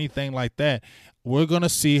age or anything like that, we're going to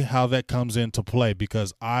see how that comes into play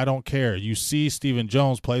because I don't care. You see Stephen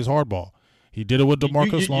Jones plays hardball. He did it with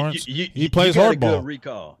DeMarcus Lawrence. He plays hardball. Good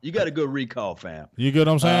recall. You got a good recall, fam. You get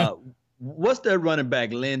what I'm saying? What's that running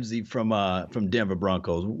back Lindsey from Denver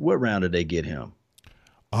Broncos? What round did they get him?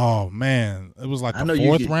 Oh, man. It was like a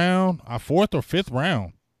 4th round, a 4th or 5th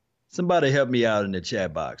round. Somebody help me out in the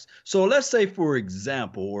chat box. So let's say, for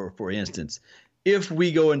example, or for instance, if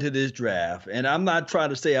we go into this draft, and I'm not trying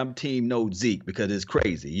to say I'm team no Zeke because it's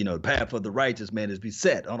crazy. You know, the path of the righteous man is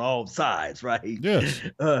beset on all sides, right? Yes.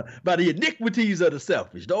 By the iniquities of the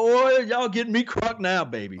selfish. Oh, y'all getting me crunk now,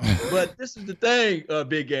 baby. But this is the thing,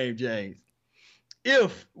 Big Game James.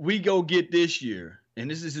 If we go get this year, and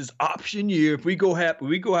this is his option year, if we go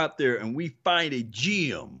out there and we find a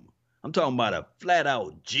gem, I'm talking about a flat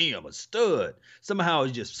out gem, a stud. Somehow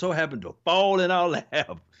it just so happened to fall in our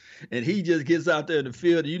lap. And he just gets out there in the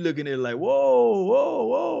field, and you looking at it like, whoa, whoa,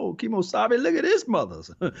 whoa, Kimo Sabe, look at this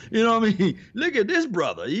mothers. You know what I mean? Look at this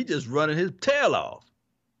brother. He just running his tail off.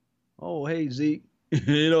 Oh, hey, Zeke.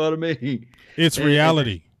 You know what I mean? It's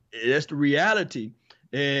reality. And that's the reality.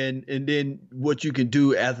 And then what you can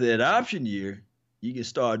do after that option year, you can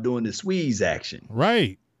start doing the squeeze action.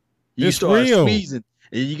 Right. You start squeezing.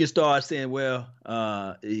 And you can start saying, well,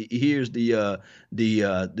 here's the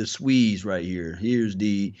squeeze right here. Here's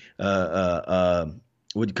the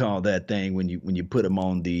what do you call that thing when you put them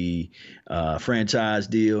on the franchise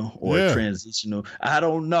deal or transitional? I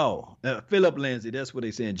don't know. Philip Lindsay, that's what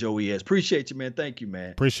they saying. Joey S. Appreciate you, man. Thank you,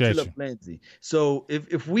 man. Appreciate Philip Lindsay. So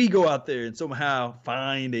if we go out there and somehow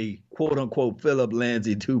find a quote unquote Philip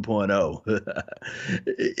Lindsay 2.0,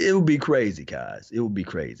 it would be crazy, guys. It would be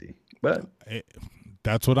crazy. But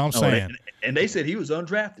that's what I'm saying. And they said he was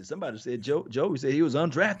undrafted. Somebody said Joey said he was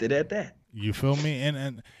undrafted at that. You feel me?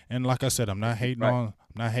 And like I said, I'm not hating on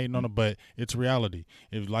it, but it's reality.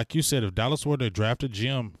 If, like you said, if Dallas were to draft a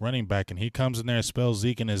gym running back and he comes in there and spells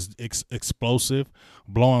Zeke and is explosive,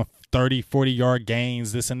 blowing 30, 40-yard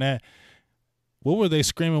gains, this and that, what were they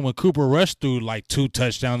screaming when Cooper Rush threw like 2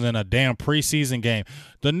 touchdowns in a damn preseason game?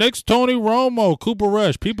 The next Tony Romo, Cooper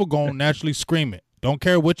Rush. People gonna naturally scream it. Don't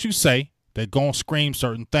care what you say. They're going to scream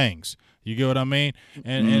certain things. You get what I mean?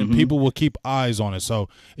 And people will keep eyes on it. So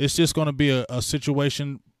it's just going to be a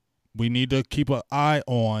situation we need to keep an eye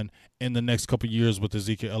on in the next couple of years with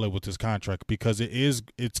Ezekiel Elliott with his contract because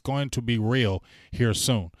it's going to be real here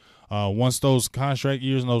soon. Once those contract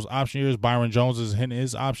years and those option years, Byron Jones is in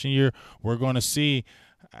his option year, we're going to see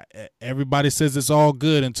everybody says it's all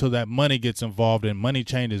good until that money gets involved and money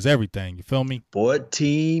changes everything. You feel me?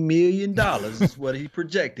 $14 million is what he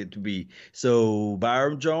projected to be. So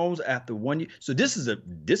Byron Jones after 1 year. So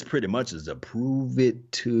this pretty much is a prove it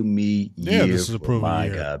to me year. This is a prove it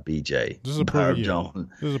year. God, BJ. This is a Byron prove it Jones.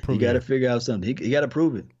 This is a prove you got to figure out something. He got to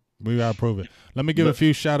prove it. We got to prove it. Let me give a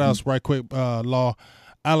few shout outs right quick. Law,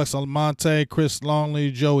 Alex Almonte, Chris Longley,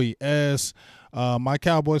 Joey S. My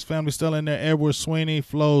Cowboys family still in there. Edward Sweeney,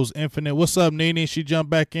 Flows Infinite. What's up, Nene? She jumped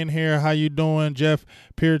back in here. How you doing? Jeff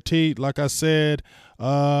Pearteet, like I said. Who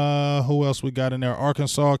else we got in there?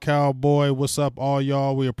 Arkansas Cowboy. What's up, all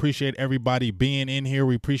y'all? We appreciate everybody being in here.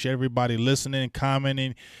 We appreciate everybody listening,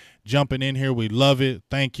 commenting, jumping in here. We love it.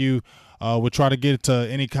 Thank you. We'll try to get to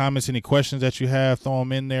any comments, any questions that you have. Throw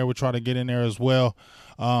them in there. We'll try to get in there as well.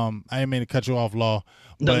 I didn't mean to cut you off, Law.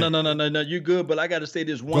 No. You're good, but I got to say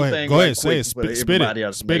this one thing. Go ahead. Quick Say for it. everybody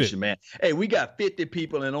else, Spit it. man. Hey, we got 50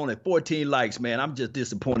 people and only 14 likes, man. I'm just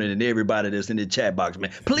disappointed in everybody that's in the chat box,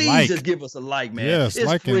 man. Please just give us a like, man. Yes,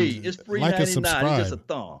 it's free. It's free. Like 99. It's just a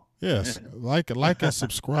thumb. Yes, like and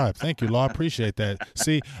subscribe. Thank you, Law. I appreciate that.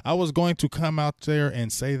 See, I was going to come out there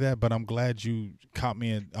and say that, but I'm glad you caught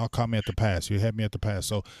me at the pass. You had me at the pass.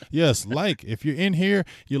 So, yes, if you're in here,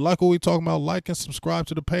 you like what we talking about, like and subscribe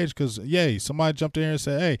to the page because, yay, somebody jumped in here and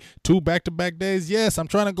said, hey, 2 back-to-back days. Yes, I'm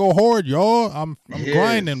trying to go hard, y'all. I'm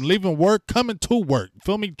grinding, leaving work, coming to work.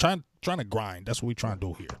 Feel me? Trying to grind. That's what we trying to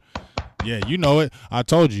do here. Yeah, you know it. I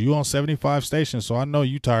told you on 75 stations, so I know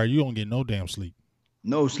you tired. You don't get no damn sleep.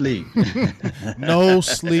 No sleep. No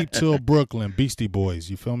sleep till Brooklyn. Beastie Boys.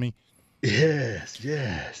 You feel me? Yes.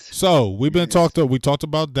 So we talked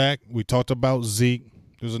about Dak. We talked about Zeke.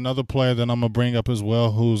 There's another player that I'm gonna bring up as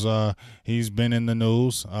well who's he's been in the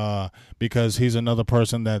news because he's another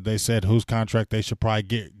person that they said whose contract they should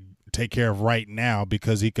probably take care of right now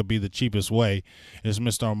because he could be the cheapest way is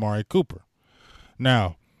Mr. Amari Cooper.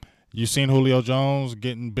 Now, you've seen Julio Jones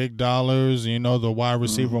getting big dollars, the wide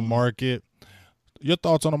receiver market. Your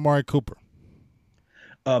thoughts on Amari Cooper?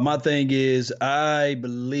 My thing is, I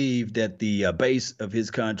believe that the base of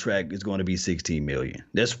his contract is going to be $16 million.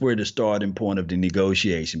 That's where the starting point of the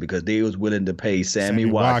negotiation because they was willing to pay Sammy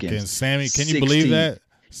Watkins. Sammy, can you believe that?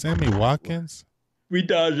 Sammy Watkins? We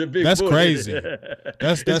dodged a big. That's bullet. Crazy.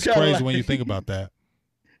 That's crazy when you think about that.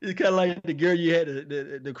 It's kind of like the girl you had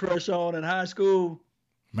the crush on in high school.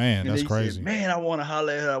 Man, that's crazy. Said, man, I want to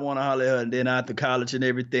holler at her. And then after college and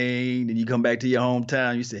everything, then you come back to your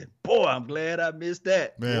hometown. You said, boy, I'm glad I missed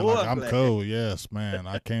that. Man, boy, I'm cool. Yes, man.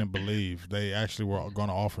 I can't believe they actually were going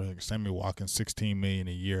to offer Sammy Watkins $16 million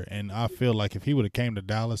a year. And I feel like if he would have came to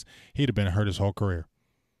Dallas, he'd have been hurt his whole career.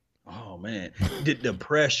 Oh, man. the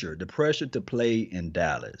pressure to play in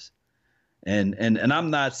Dallas. And I'm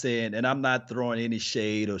not saying, and I'm not throwing any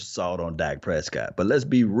shade or salt on Dak Prescott, but let's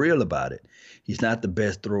be real about it. He's not the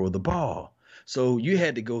best thrower of the ball. So you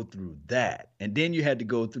had to go through that. And then you had to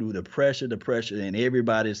go through the pressure, and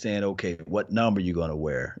everybody's saying, okay, what number you going to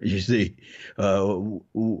wear? You see, can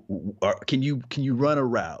you run a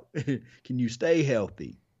route? Can you stay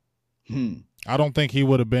healthy? I don't think he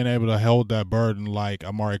would have been able to hold that burden like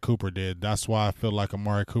Amari Cooper did. That's why I feel like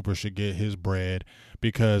Amari Cooper should get his bread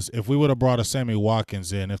because if we would have brought a Sammy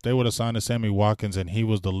Watkins in, if they would have signed a Sammy Watkins and he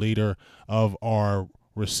was the leader of our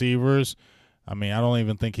receivers, I mean, I don't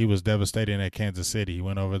even think he was devastating at Kansas City. He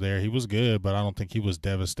went over there. He was good, but I don't think he was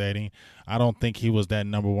devastating. I don't think he was that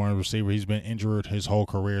number one receiver. He's been injured his whole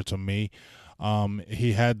career to me.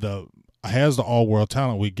 He has the all-world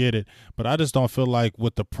talent, we get it, but I just don't feel like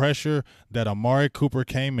with the pressure that Amari Cooper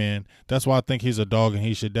came in, that's why I think he's a dog and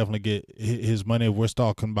he should definitely get his money. If we're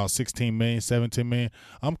talking about $16 million, $17 million,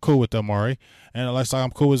 I'm cool with Amari. And like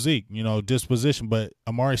I'm cool with Zeke, disposition, but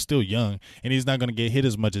Amari's still young and he's not going to get hit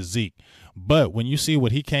as much as Zeke. But when you see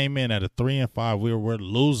what he came in at a 3-5, we're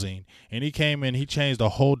losing, and he came in, he changed the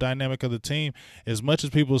whole dynamic of the team. As much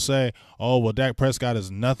as people say, oh, well, Dak Prescott is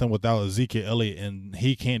nothing without Ezekiel Elliott, and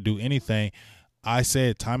he can't do anything. I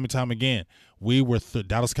said time and time again, we were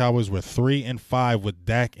Dallas Cowboys were 3-5 with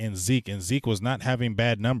Dak and Zeke was not having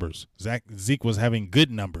bad numbers. Zeke was having good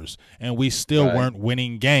numbers, and we still weren't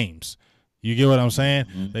winning games. You get what I'm saying?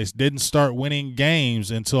 Mm-hmm. They didn't start winning games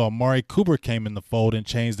until Amari Cooper came in the fold and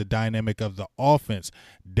changed the dynamic of the offense.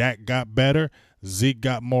 Dak got better. Zeke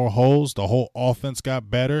got more holes. The whole offense got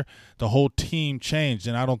better. The whole team changed,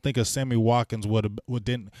 and I don't think a Sammy Watkins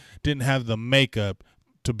didn't have the makeup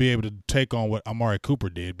to be able to take on what Amari Cooper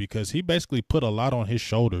did because he basically put a lot on his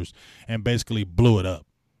shoulders and basically blew it up.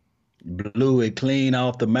 Blew it clean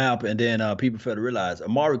off the map, and then people failed to realize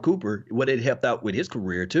Amari Cooper, what it helped out with his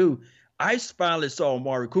career too. I finally saw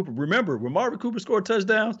Amari Cooper. Remember, when Amari Cooper scored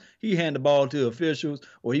touchdowns, he handed the ball to officials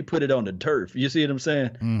or he put it on the turf. You see what I'm saying?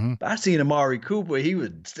 Mm-hmm. I seen Amari Cooper. He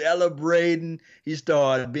was celebrating. He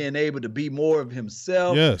started being able to be more of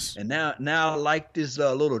himself. Yes. And now like this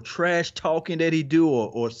little trash talking that he do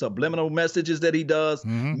or subliminal messages that he does,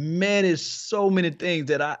 man, it's so many things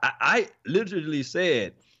that I literally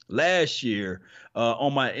said last year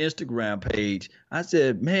on my Instagram page. I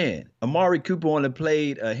said, man, Amari Cooper only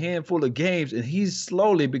played a handful of games, and he's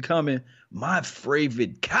slowly becoming my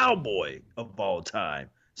favorite Cowboy of all time.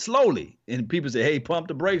 Slowly. And people say, hey, pump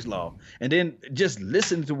the brakes, Law. And then just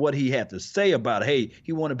listen to what he had to say about, hey,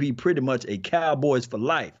 he want to be pretty much a Cowboys for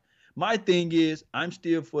life. My thing is, I'm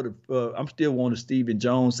still on the Stephen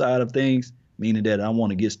Jones side of things, meaning that I want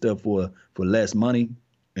to get stuff for less money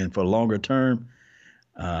and for longer term.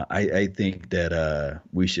 I think that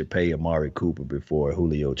we should pay Amari Cooper before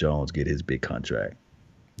Julio Jones get his big contract.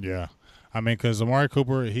 Yeah, I mean, because Amari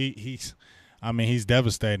Cooper, he's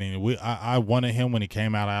devastating. I wanted him when he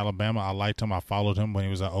came out of Alabama. I liked him. I followed him when he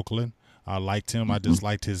was at Oakland. I liked him. I just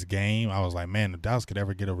liked his game. I was like, man, if Dallas could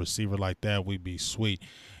ever get a receiver like that, we'd be sweet.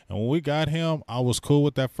 And when we got him, I was cool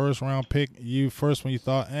with that first round pick. When you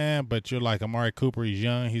thought, but you're like Amari Cooper. He's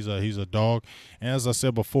young. He's a dog. And as I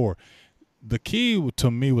said before, the key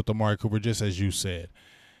to me with Amari Cooper, just as you said,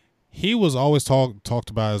 he was always talked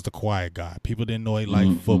about as the quiet guy. People didn't know he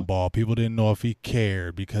liked football. People didn't know if he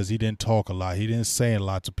cared because he didn't talk a lot. He didn't say a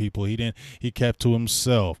lot to people. He kept to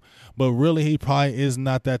himself. But really, he probably is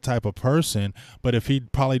not that type of person. But if he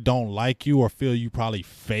probably don't like you or feel you probably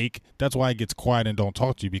fake, that's why he gets quiet and don't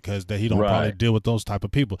talk to you, because he don't probably deal with those type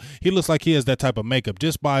of people. He looks like he has that type of makeup.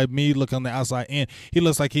 Just by me looking on the outside in, he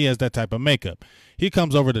looks like he has that type of makeup. He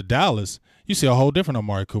comes over to Dallas, you see a whole different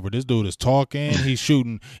Amari Cooper. This dude is talking. He's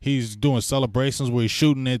shooting. He's doing celebrations where he's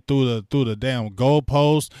shooting it through the damn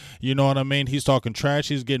goalpost. You know what I mean? He's talking trash.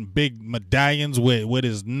 He's getting big medallions with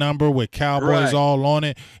his number, with Cowboys all on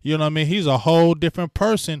it. You know what I mean? He's a whole different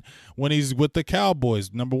person when he's with the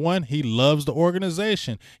Cowboys. Number one, he loves the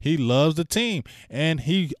organization. He loves the team. And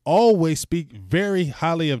he always speaks very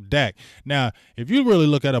highly of Dak. Now, if you really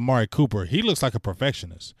look at Amari Cooper, he looks like a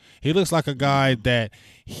perfectionist. He looks like a guy that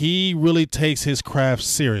he really takes his craft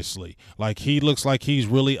seriously. Like, he looks like he's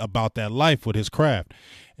really about that life with his craft.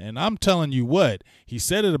 And I'm telling you what, he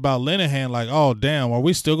said it about Linehan, like, oh, damn, are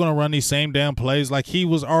we still going to run these same damn plays? Like, he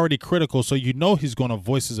was already critical, so you know he's going to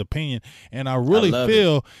voice his opinion. And I really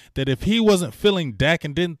feel that if he wasn't feeling Dak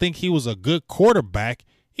and didn't think he was a good quarterback,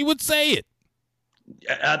 he would say it.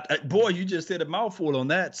 Boy, you just said a mouthful on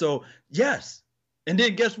that. So, yes. And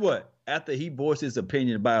then guess what? After he voiced his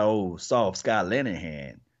opinion about old soft Scott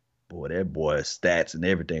Linehan, boy, that boy's stats and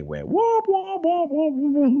everything went whoop, whoop, whoop, whoop,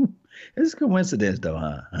 whoop. It's a coincidence, though,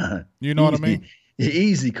 huh? You know what I mean?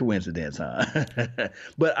 Easy coincidence, huh?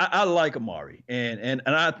 But I like Amari, and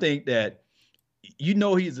I think that, you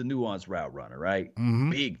know, he's a nuanced route runner, right?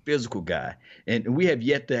 Big physical guy, and we have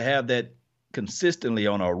yet to have that consistently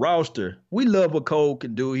on our roster. We love what Cole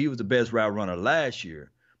can do. He was the best route runner last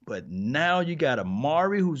year. But now you got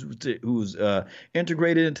Amari who's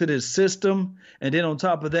integrated into this system. And then on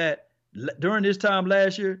top of that, during this time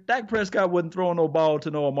last year, Dak Prescott wasn't throwing no ball to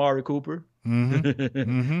no Amari Cooper.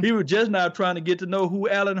 He was just now trying to get to know who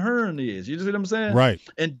Alan Hearn is. You see what I'm saying? Right.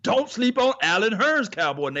 And don't sleep on Alan Hearn's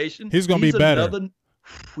Cowboy Nation. He's going to be better.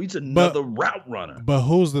 He's another route runner. But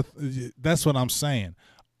that's what I'm saying.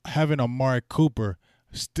 Having Amari Cooper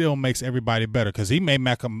still makes everybody better, because he made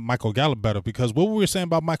Michael Gallup better. Because what we were saying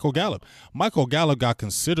about Michael Gallup got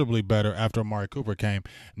considerably better after Amari Cooper came.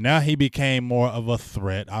 Now he became more of a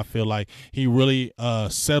threat. I feel like he really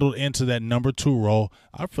settled into that number 2 role.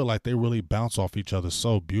 I feel like they really bounce off each other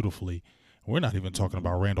so beautifully. We're not even talking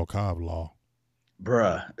about Randall Cobb Law.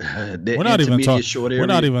 Bruh, we're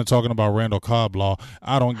not even talking about Randall Cobb Law.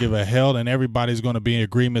 I don't give a hell, and everybody's going to be in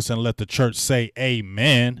agreement and let the church say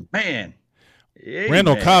amen. Man. Amen.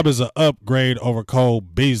 Randall Cobb is an upgrade over Cole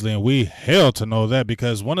Beasley, and we hell to know that,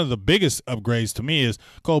 because one of the biggest upgrades to me is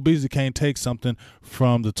Cole Beasley can't take something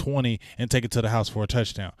from the 20 and take it to the house for a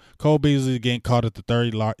touchdown. Cole Beasley getting caught at the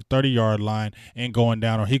 30-yard line and going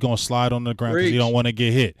down, or he going to slide on the ground because he don't want to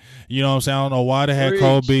get hit. You know what I'm saying? I don't know why they had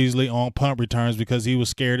Cole Beasley on punt returns, because he was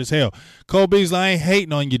scared as hell. Cole Beasley, I ain't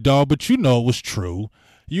hating on you, dog, but you know it was true.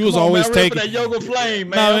 You was always taking that yoga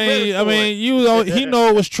flame, man. He know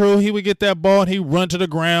it was true. He would get that ball and he run to the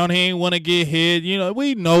ground. He ain't want to get hit. You know,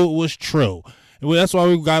 we know it was true. That's why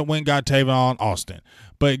we got Tavon Austin.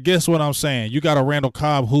 But guess what I'm saying? You got a Randall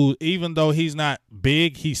Cobb who, even though he's not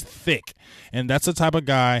big, he's thick. And that's the type of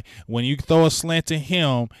guy, when you throw a slant to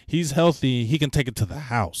him, he's healthy. He can take it to the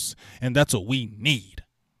house. And that's what we need.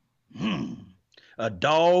 A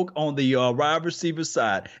dog on the wide receiver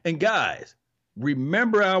side. And guys,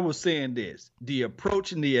 remember I was saying this, the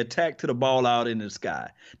approach and the attack to the ball out in the sky.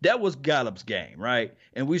 That was Gallup's game, right?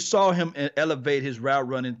 And we saw him elevate his route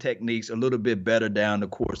running techniques a little bit better down the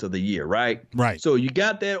course of the year, right? Right. So you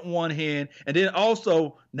got that in one hand. And then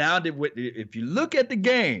also, now that if you look at the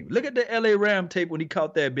game, look at the LA Ram tape when he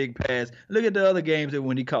caught that big pass. Look at the other games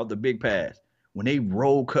when he caught the big pass. When they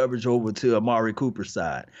roll coverage over to Amari Cooper's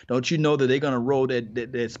side, don't you know that they're going to roll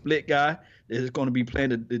that split guy that's going to be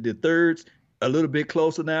playing the thirds a little bit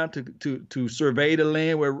closer now to survey the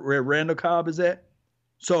land where Randall Cobb is at?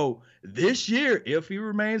 So this year, if he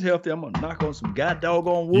remains healthy, I'm going to knock on some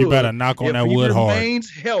doggone wood. You better knock on that wood hard. If he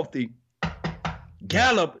remains healthy,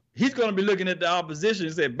 Gallup he's going to be looking at the opposition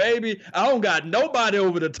and say, baby, I don't got nobody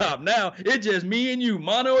over the top now. It's just me and you,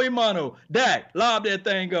 mano a mano. Dak, lob that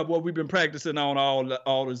thing up, what we've been practicing on all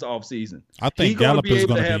this offseason. I think Gallup is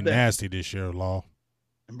going to be nasty this year, Law.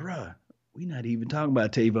 Bruh, we're not even talking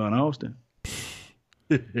about Tavon Austin.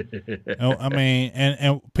 I mean,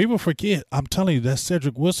 and people forget. I'm telling you, that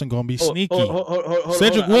Cedric Wilson gonna be sneaky.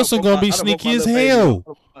 Cedric Wilson gonna be sneaky as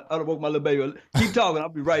hell. I don't woke my little baby. Keep talking. I'll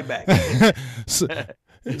be right back.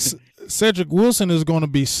 Cedric Wilson is going to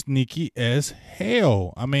be sneaky as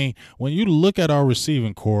hell. I mean, when you look at our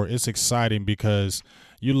receiving core, it's exciting because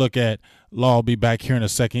you look at Law will be back here in a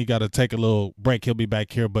second. He got to take a little break. He'll be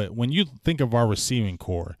back here. But when you think of our receiving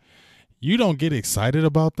core, you don't get excited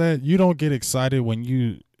about that. You don't get excited when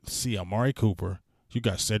you see Amari Cooper. You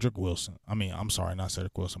got Cedric Wilson. I mean, I'm sorry, not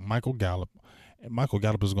Cedric Wilson. Michael Gallup. Michael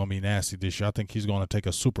Gallup is going to be nasty this year. I think he's going to take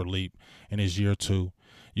a super leap in his year 2.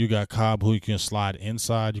 You got Cobb, who you can slide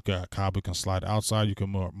inside. You got Cobb who can slide outside. You can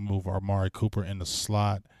move Amari Cooper in the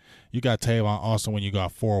slot. You got Tavon Austin when you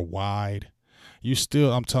got 4 wide.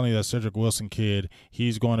 I'm telling you, that Cedric Wilson kid,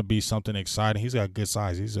 he's going to be something exciting. He's got good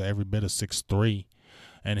size. He's every bit of 6'3".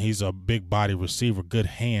 And he's a big body receiver, good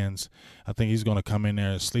hands. I think he's going to come in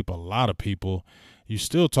there and sleep a lot of people. You're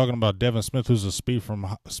still talking about Devin Smith, who's a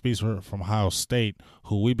speedster from Ohio State,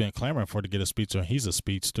 who we've been clamoring for to get a speedster, and he's a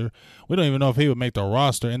speedster. We don't even know if he would make the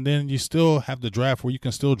roster. And then you still have the draft where you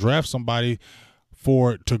can still draft somebody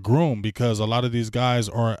to groom, because a lot of these guys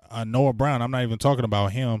are Noah Brown. I'm not even talking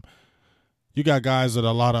about him. You got guys that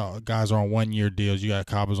a lot of guys are on 1-year deals. You got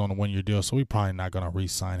Cobb's on a 1-year deal, so we're probably not going to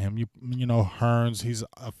re-sign him. You know, Hearns, he's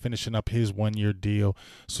finishing up his 1-year deal.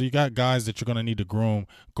 So you got guys that you're going to need to groom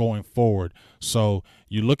going forward. So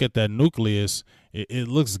you look at that nucleus, it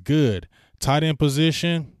looks good. Tight end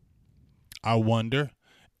position, I wonder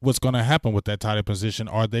what's going to happen with that tight end position.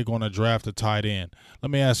 Are they going to draft a tight end?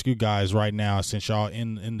 Let me ask you guys right now, since y'all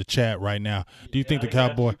in the chat right now, do you think the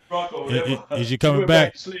Cowboy is you coming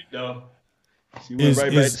back? Do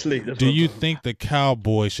you think the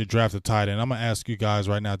Cowboys should draft a tight end? I'm going to ask you guys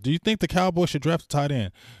right now. Do you think the Cowboys should draft a tight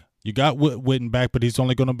end? You got Witten back, but he's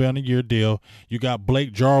only going to be on a year deal. You got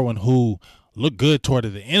Blake Jarwin, who looked good toward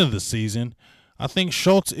the end of the season. I think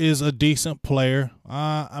Schultz is a decent player.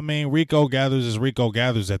 I mean, Rico Gathers is Rico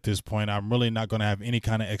Gathers at this point. I'm really not going to have any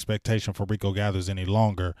kind of expectation for Rico Gathers any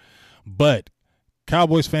longer. But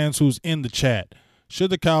Cowboys fans who's in the chat, should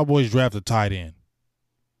the Cowboys draft a tight end?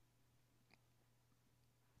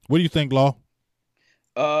 What do you think, Law?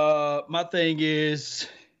 My thing is,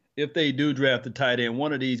 if they do draft a tight end,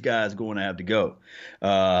 one of these guys is going to have to go.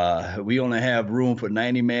 We only have room for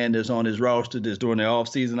 90 man that's on his roster that's during the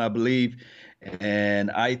offseason, I believe.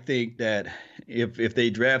 And I think that if they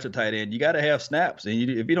draft a tight end, you got to have snaps. And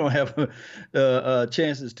if you don't have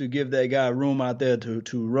chances to give that guy room out there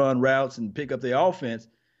to run routes and pick up the offense,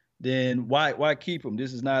 then why keep him?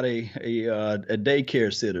 This is not a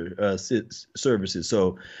daycare services.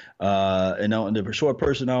 So, and the short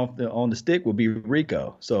person on the stick will be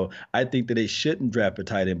Rico. So I think that they shouldn't draft a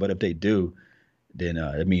tight end, but if they do, then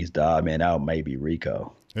it means the odd man out may be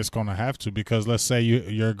Rico. It's going to have to, because let's say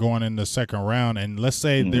you're going in the second round, and let's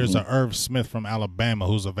say there's a Irv Smith from Alabama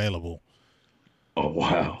who's available. Oh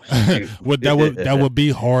wow, that would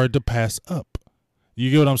be hard to pass up. You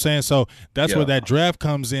get what I'm saying? So that's where that draft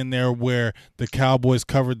comes in there, where the Cowboys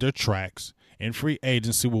covered their tracks in free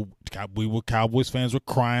agency. Cowboys fans were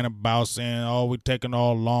crying about, saying, oh, we're taking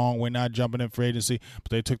all long, we're not jumping in free agency. But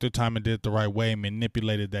they took their time and did it the right way and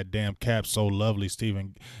manipulated that damn cap so lovely.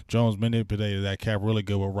 Stephen Jones manipulated that cap really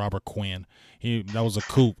good with Robert Quinn. That was a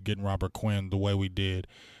coup, getting Robert Quinn the way we did.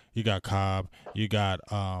 You got Cobb. You got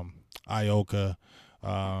Ioka.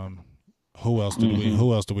 Who else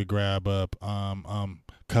do we grab up?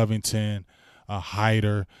 Covington,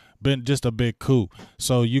 Hyder. Been just a big coup.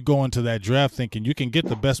 So you go into that draft thinking you can get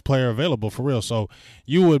the best player available for real. So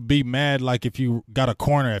you would be mad like if you got a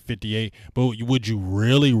corner at 58, but would you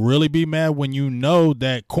really, really be mad when you know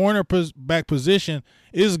that cornerback position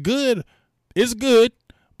is good? It's good,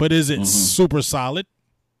 but is it super solid?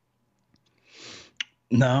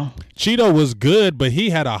 No. Cheeto was good, but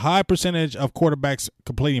he had a high percentage of quarterbacks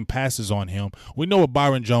completing passes on him. We know what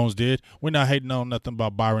Byron Jones did. We're not hating on nothing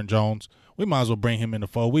about Byron Jones. We might as well bring him in the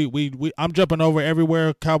fold. I'm jumping over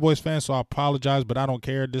everywhere, Cowboys fans, so I apologize, but I don't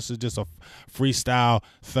care. This is just a freestyle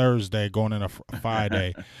Thursday going into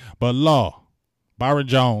Friday. But Law, Byron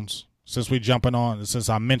Jones, since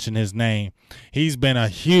I mentioned his name, he's been a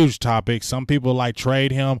huge topic. Some people like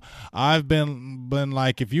trade him. I've been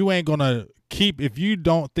like, if you ain't gonna if you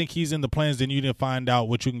don't think he's in the plans, then you need to find out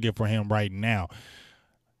what you can get for him right now.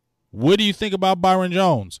 What do you think about Byron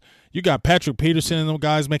Jones? You got Patrick Peterson and them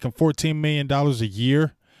guys making $14 million a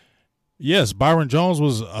year. Yes, Byron Jones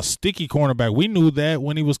was a sticky cornerback. We knew that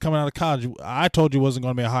when he was coming out of college. I told you he wasn't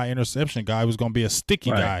going to be a high interception guy. He was going to be a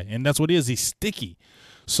sticky guy, and that's what he is. He's sticky.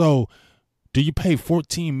 So, do you pay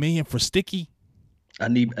 $14 million for sticky? I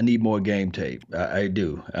need more game tape. I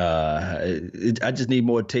do. I just need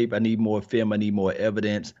more tape. I need more film. I need more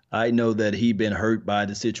evidence. I know that he been hurt by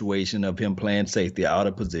the situation of him playing safety out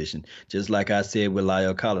of position. Just like I said with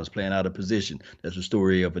La'el Collins playing out of position. That's a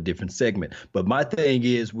story of a different segment. But my thing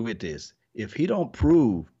is with this, if he don't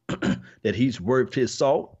prove that he's worth his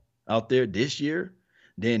salt out there this year,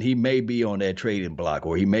 then he may be on that trading block,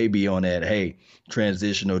 or he may be on that, hey,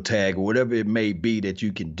 transitional tag, or whatever it may be that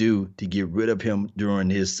you can do to get rid of him during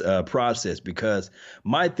his process. Because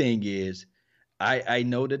my thing is, I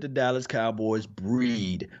know that the Dallas Cowboys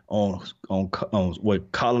breed on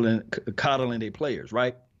what coddling their players,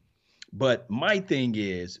 right? But my thing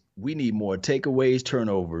is, we need more takeaways,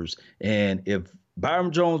 turnovers, and if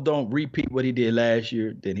Byron Jones don't repeat what he did last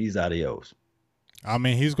year, then he's adios. I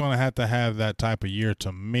mean, he's going to have that type of year,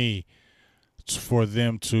 to me, for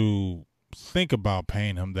them to think about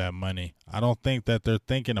paying him that money. I don't think that they're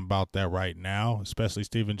thinking about that right now, especially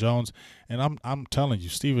Stephen Jones. And I'm telling you,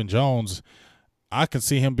 Stephen Jones, I could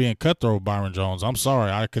see him being cutthroat with Byron Jones. I'm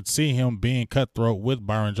sorry. I could see him being cutthroat with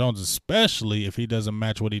Byron Jones, especially if he doesn't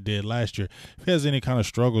match what he did last year. If he has any kind of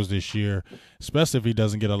struggles this year, especially if he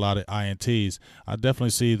doesn't get a lot of INTs, I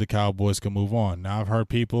definitely see the Cowboys can move on. Now, I've heard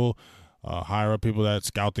people higher up people that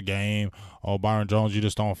scout the game. Oh, Byron Jones, you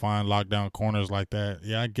just don't find lockdown corners like that.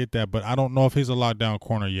 Yeah, I get that, but I don't know if he's a lockdown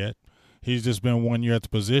corner yet. He's just been 1 year at the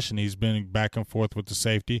position. He's been back and forth with the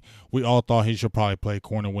safety. We all thought he should probably play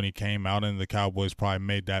corner when he came out, and the Cowboys probably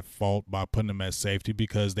made that fault by putting him at safety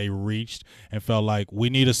because they reached and felt like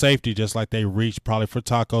we need a safety, just like they reached probably for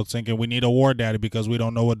Taco, thinking we need a War Daddy because we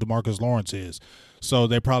don't know what DeMarcus Lawrence is. So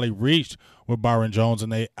they probably reached with Byron Jones,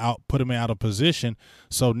 and they put him out of position.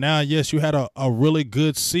 So now, yes, you had a really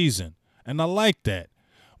good season, and I like that.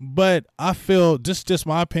 But I feel, just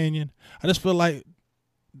my opinion, I just feel like,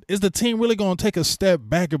 is the team really going to take a step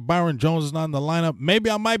back if Byron Jones is not in the lineup? Maybe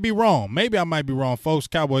I might be wrong. Folks.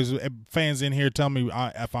 Cowboys fans in here tell me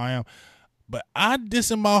if I am. But I just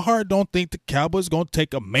in my heart don't think the Cowboys going to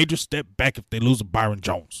take a major step back if they lose a Byron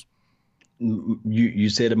Jones. You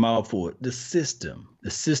said a mouthful. The system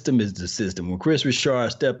is the system. When Chris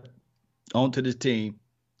Richard stepped onto this team,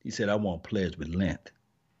 he said, I want players with length.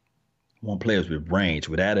 I want players with range,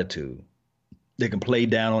 with attitude. They can play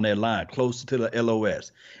down on that line, closer to the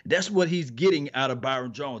LOS. That's what he's getting out of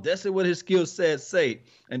Byron Jones. That's what his skill sets say,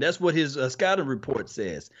 and that's what his scouting report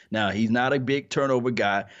says. Now, he's not a big turnover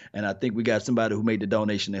guy, and I think we got somebody who made the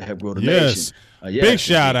donation to help grow the nation. Yes, big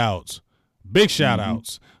shout-outs. Big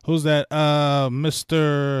shout-outs. Who's that?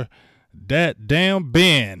 Mr. Dat Damn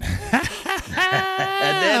Ben.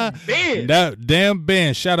 That Ben. That Damn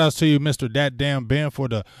Ben. Shout-outs to you, Mr. Dat Damn Ben, for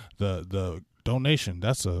the donation.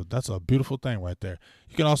 That's a beautiful thing right there.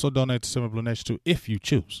 You can also donate to Silver Blue Nation too if you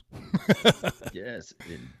choose. Yes,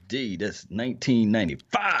 indeed. That's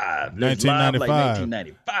 1995.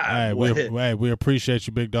 1995. Hey, we appreciate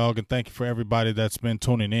you, big dog, and thank you for everybody that's been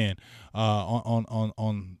tuning in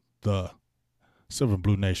on the Silver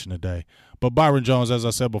Blue Nation today. But Byron Jones, as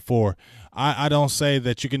I said before, I don't say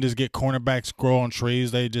that you can just get cornerbacks grow on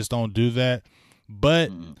trees. They just don't do that.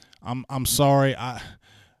 But I'm sorry.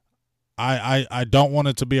 I don't want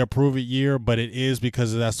it to be a prove it year, but it is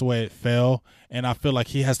because that's the way it fell. And I feel like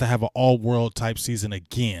he has to have an all-world type season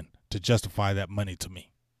again to justify that money to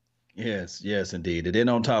me. Yes, indeed. And then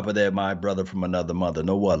on top of that, my brother from another mother,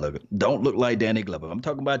 don't look like Danny Glover. I'm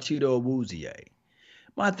talking about Chido Awuzie.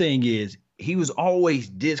 My thing is, he was always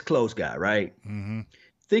this close guy, right? Mm-hmm.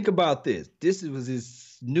 Think about this.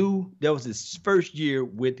 That was his first year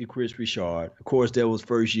with the Chris Richard. Of course, that was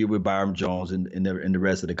first year with Byron Jones and the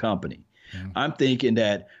rest of the company. Mm-hmm. I'm thinking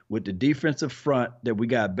that with the defensive front that we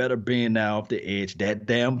got better Ben now off the edge, that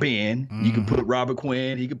damn Ben, you can put Robert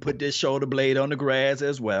Quinn, he can put this shoulder blade on the grass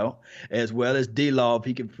as well as D-Law if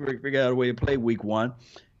he can figure out a way to play week one.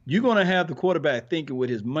 You're going to have the quarterback thinking with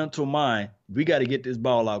his mental mind, we got to get this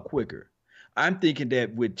ball out quicker. I'm thinking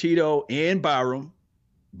that with Cheeto and Byron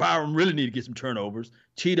really need to get some turnovers,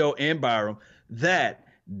 Cheeto and Byron, that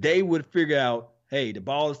they would figure out, hey, the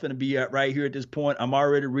ball is going to be right here at this point. I'm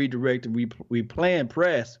already redirected. We playing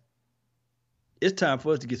press. It's time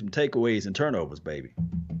for us to get some takeaways and turnovers, baby.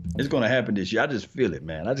 It's going to happen this year. I just feel it,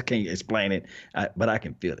 man. I just can't explain it, but I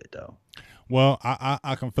can feel it, though. Well,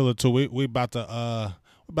 I can feel it, too. We about to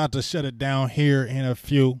shut it down here in a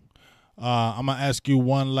few. I'm going to ask you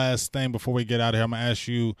one last thing before we get out of here. I'm going to ask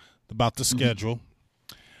you about the schedule.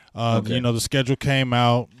 Okay. You know, the schedule came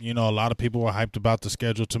out. You know, a lot of people were hyped about the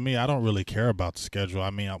schedule. To me, I don't really care about the schedule. I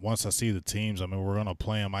mean, once I see the teams, I mean, we're going to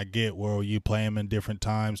play them. I get where you play them in different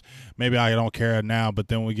times. Maybe I don't care now, but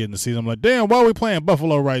then when we get in the season, I'm like, damn, why are we playing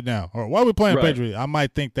Buffalo right now? Or why are we playing Patriots? I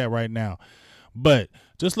might think that right now. But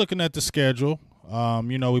just looking at the schedule,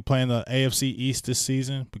 you know, we playing the AFC East this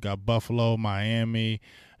season. We got Buffalo, Miami,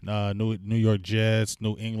 New York Jets,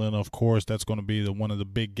 New England, of course. That's going to be one of the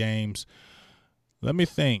big games. Let me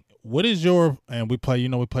think. What is and we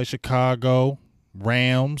play Chicago,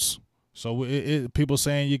 Rams. So people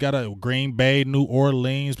saying you got a Green Bay, New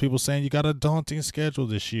Orleans. People saying you got a daunting schedule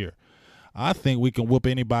this year. I think we can whoop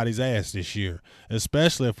anybody's ass this year,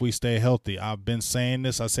 especially if we stay healthy. I've been saying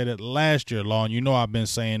this. I said it last year, Law, and you know I've been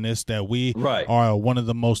saying this, that we are one of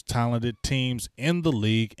the most talented teams in the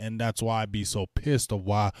league, and that's why I'd be so pissed of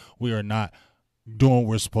why we are not doing what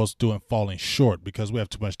we're supposed to do and falling short because we have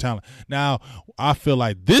too much talent. Now, I feel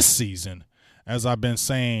like this season, as I've been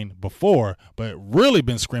saying before, but really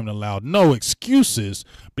been screaming loud, no excuses,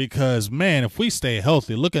 because, man, if we stay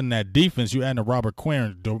healthy, looking at that defense, you add to Robert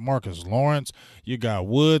Quinn, DeMarcus Lawrence, you got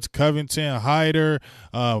Woods, Covington, Hyder,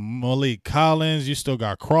 Malik Collins, you still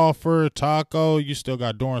got Crawford, Taco, you still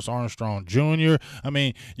got Dorrance Armstrong Jr. I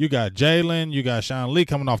mean, you got Jalen, you got Sean Lee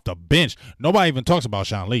coming off the bench. Nobody even talks about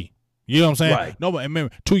Sean Lee. You know what I'm saying? Right. Nobody.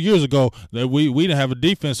 Remember, 2 years ago that we didn't have a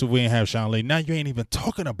defense if we didn't have Sean Lee. Now you ain't even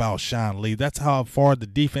talking about Sean Lee. That's how far the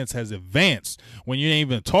defense has advanced. When you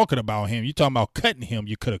ain't even talking about him, you talking about cutting him.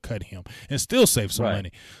 You could have cut him and still saved some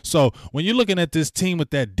money. So when you're looking at this team with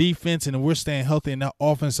that defense and we're staying healthy and that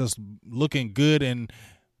offense is looking good, and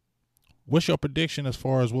what's your prediction as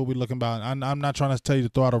far as what we're looking about? I'm not trying to tell you to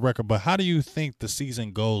throw out a record, but how do you think the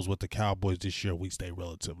season goes with the Cowboys this year? We stay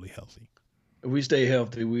relatively healthy. If we stay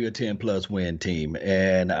healthy, we're a 10-plus win team.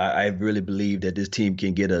 And I really believe that this team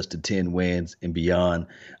can get us to 10 wins and beyond.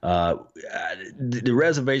 The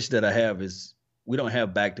reservation that I have is we don't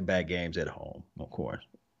have back-to-back games at home, of course.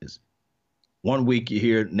 It's 1 week you're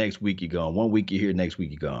here, next week you're gone. 1 week you're here, next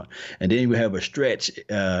week you're gone. And then we have a stretch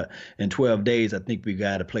in 12 days. I think we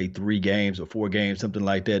got to play 3 games or 4 games, something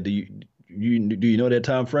like that. Do you know that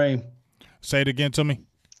time frame? Say it again to me.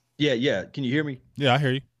 Yeah. Can you hear me? Yeah, I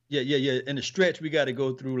hear you. Yeah. In the stretch, we got to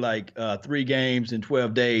go through like 3 games in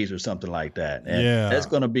 12 days or something like that. And that's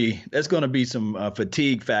gonna be some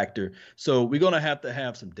fatigue factor. So we're gonna have to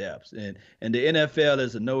have some depth. And the NFL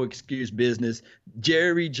is a no excuse business.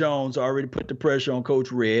 Jerry Jones already put the pressure on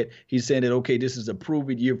Coach Red. He's saying that, okay, this is a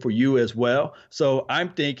prove-it year for you as well. So I'm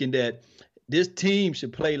thinking that this team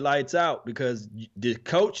should play lights out because the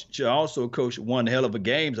coach should also coach one hell of a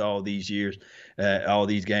games all these years, all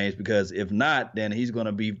these games, because if not, then he's going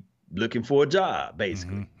to be looking for a job,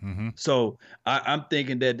 basically. So I'm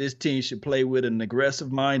thinking that this team should play with an aggressive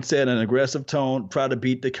mindset, an aggressive tone, try to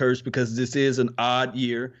beat the curse because this is an odd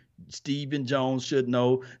year. Stephen Jones should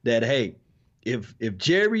know that, hey, if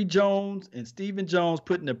Jerry Jones and Stephen Jones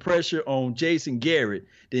putting the pressure on Jason Garrett,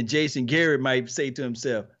 then Jason Garrett might say to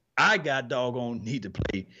himself, I got doggone need to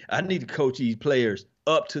play. I need to coach these players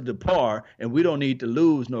up to the par, and we don't need to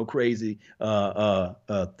lose no crazy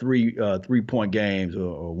 3-point games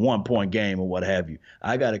or 1 point game or what have you.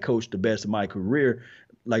 I got to coach the best of my career,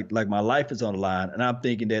 like my life is on the line. And I'm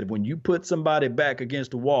thinking that when you put somebody back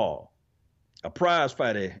against the wall, a prize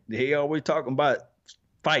fighter, they always talking about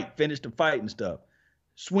finish the fight and stuff,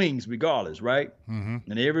 swings regardless, right?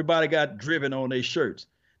 And everybody got driven on their shirts.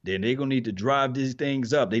 Then they're going to need to drive these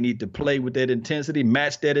things up. They need to play with that intensity,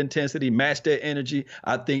 match that energy.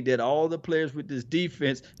 I think that all the players with this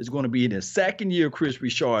defense is going to be in the second year Chris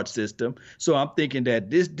Richard system. So I'm thinking that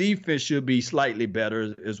this defense should be slightly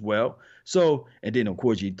better as well. So, and then, of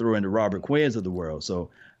course, you throw in the Robert Quinns of the world. So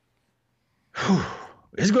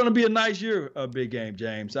it's going to be a nice year, a big game,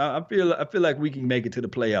 James. I feel like we can make it to the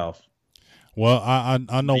playoffs. Well,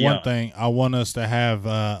 I know one thing. I want us to have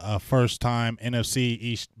a first-time NFC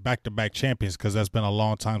East back-to-back champions because that's been a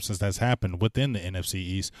long time since that's happened within the NFC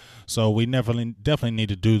East. So we definitely need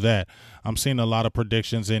to do that. I'm seeing a lot of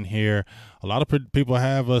predictions in here. A lot of people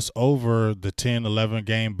have us over the 10-11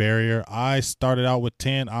 game barrier. I started out with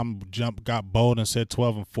 10. Got bold and said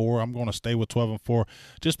 12-4. I'm going to stay with 12-4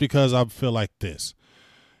 just because I feel like this.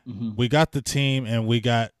 We got the team and we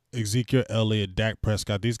got Ezekiel Elliott, Dak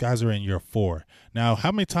Prescott. These guys are in year 4. Now,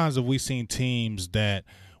 how many times have we seen teams that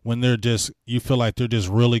when you feel like they're just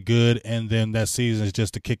really good and then that season is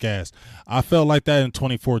just to kick ass? I felt like that in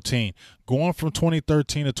 2014. Going from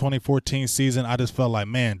 2013 to 2014 season, I just felt like,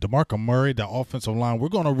 man, DeMarco Murray, the offensive line, we're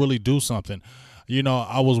going to really do something.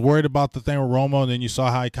 I was worried about the thing with Romo, and then you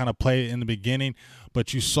saw how he kind of played in the beginning,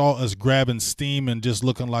 but you saw us grabbing steam and just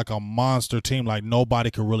looking like a monster team, like nobody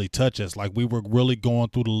could really touch us. Like we were really going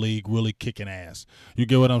through the league, really kicking ass. You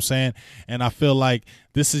get what I'm saying? And I feel like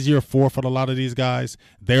this is year 4 for a lot of these guys.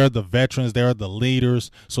 They're the veterans. They're the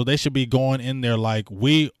leaders. So they should be going in there like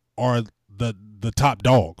we are the top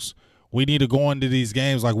dogs. We need to go into these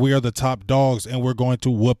games like we are the top dogs and we're going to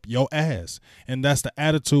whoop your ass. And that's the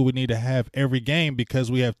attitude we need to have every game because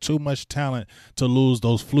we have too much talent to lose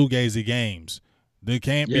those fugazi games. There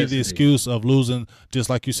can't be the excuse of losing, just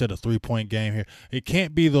like you said, a 3-point game here. It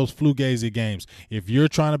can't be those fugazi games. If you're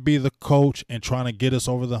trying to be the coach and trying to get us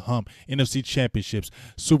over the hump, NFC championships,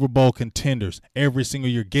 Super Bowl contenders, every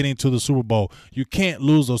single year getting to the Super Bowl, you can't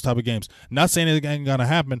lose those type of games. Not saying it ain't going to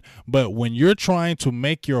happen, but when you're trying to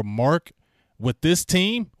make your mark with this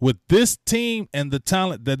team and the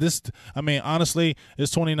talent that honestly,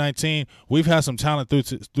 it's 2019. We've had some talent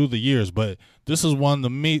through the years, but this is one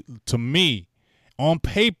to me, on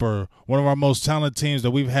paper, one of our most talented teams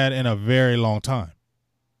that we've had in a very long time.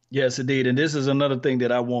 Yes, indeed. And this is another thing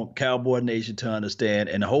that I want Cowboy Nation to understand,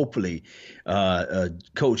 and hopefully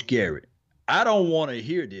Coach Garrett. I don't want to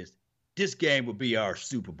hear this. This game will be our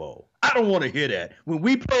Super Bowl. I don't want to hear that. When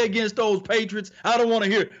we play against those Patriots, I don't want to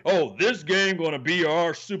hear, oh, this game going to be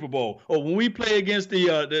our Super Bowl. Or when we play against the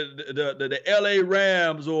LA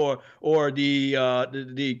Rams or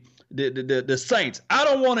the Saints, I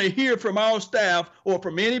don't want to hear from our staff or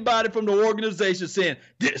from anybody from the organization saying,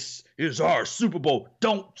 this is our Super Bowl.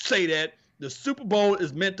 Don't say that. The Super Bowl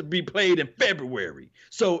is meant to be played in February.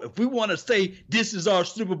 So if we want to say this is our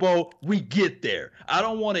Super Bowl, we get there. I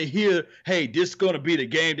don't want to hear, hey, this is going to be the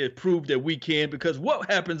game that proves that we can, because what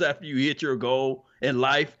happens after you hit your goal in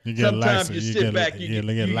life? Sometimes you sit back, you get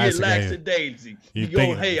lackadaisy. You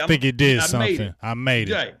go, hey, I made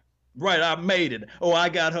it. Right. Right, I made it. Oh, I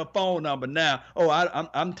got her phone number now. Oh,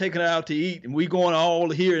 I'm taking her out to eat, and we going all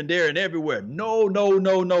here and there and everywhere. No,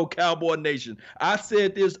 Cowboy Nation. I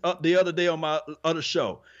said this the other day on my other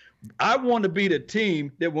show. I want to be the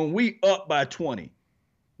team that when we up by 20,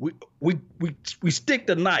 we stick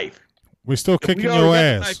the knife. We're still kicking your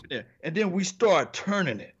ass, and then we start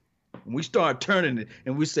turning it. We start turning it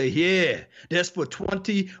and we say, yeah, that's for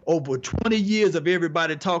over 20 years of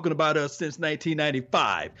everybody talking about us since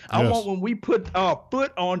 1995. Yes. I want when we put our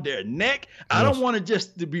foot on their neck, I don't want it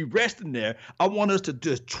just to be resting there. I want us to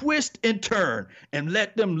just twist and turn and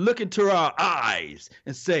let them look into our eyes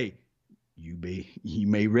and say, you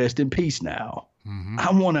may rest in peace now. Mm-hmm.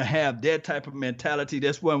 I want to have that type of mentality.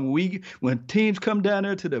 That's when teams come down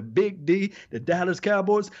there to the Big D, the Dallas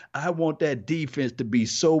Cowboys, I want that defense to be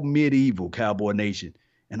so medieval, Cowboy Nation.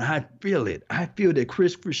 And I feel it. I feel that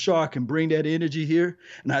Chris Broussard can bring that energy here.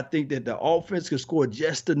 And I think that the offense can score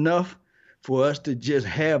just enough for us to just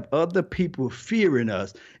have other people fearing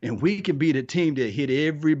us. And we can be the team that hit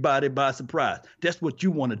everybody by surprise. That's what you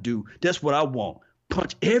want to do. That's what I want.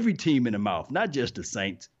 Punch every team in the mouth, not just the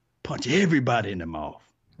Saints. Punch everybody in the mouth.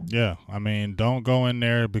 Yeah, I mean, don't go in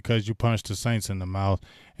there because you punched the Saints in the mouth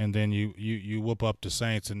and then you whoop up the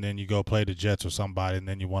Saints and then you go play the Jets or somebody and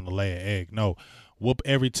then you want to lay an egg. No, whoop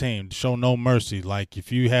every team. Show no mercy. Like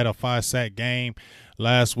if you had a 5-sack game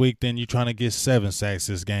last week, then you're trying to get 7 sacks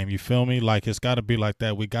this game. You feel me? Like it's got to be like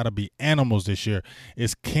that. We got to be animals this year.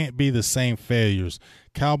 It can't be the same failures.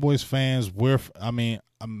 Cowboys fans,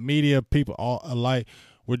 media people all alike.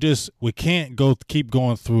 We can't keep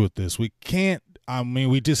going through with this. We can't.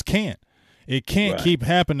 We just can't. It can't keep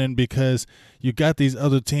happening because you got these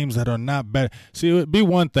other teams that are not better. See, it would be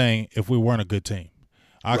one thing if we weren't a good team.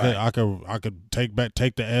 I could take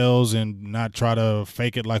the L's and not try to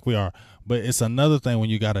fake it like we are. But it's another thing when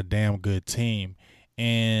you got a damn good team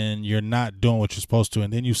and you're not doing what you're supposed to,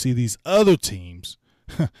 and then you see these other teams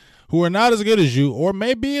who are not as good as you or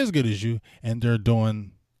maybe as good as you, and they're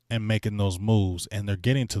doing and making those moves, and they're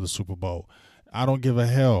getting to the Super Bowl. I don't give a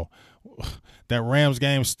hell. That Rams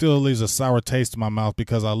game still leaves a sour taste in my mouth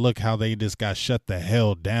because I look how they just got shut the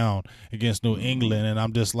hell down against New England, and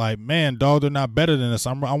I'm just like, man, dog, they're not better than us.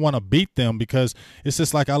 I want to beat them because it's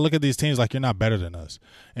just like I look at these teams like you're not better than us,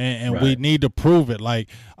 and we need to prove it. Like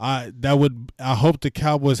I hope the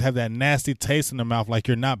Cowboys have that nasty taste in their mouth like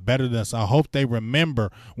you're not better than us. I hope they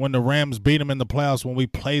remember when the Rams beat them in the playoffs when we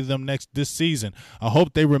play them this season. I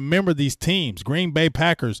hope they remember these teams, Green Bay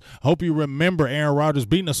Packers. I hope you remember Aaron Rodgers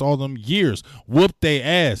beating us all them years. Whoop they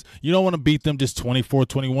ass. You don't want to beat them just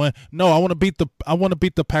 24-21. No, I want to beat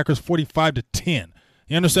the Packers 45-10.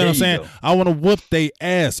 You understand what I'm saying? I want to whoop they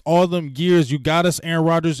ass. All them years you got us, Aaron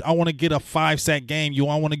Rodgers. I want to get a 5-sack game.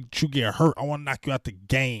 I want to get you get hurt. I want to knock you out the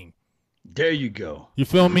game. There you go. You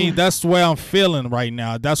feel me? That's the way I'm feeling right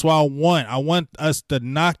now. That's what I want. I want us to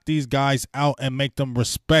knock these guys out and make them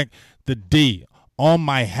respect the D on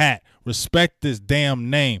my hat. Respect this damn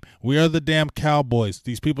name. We are the damn Cowboys.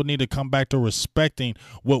 These people need to come back to respecting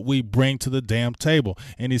what we bring to the damn table.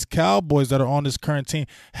 And these Cowboys that are on this current team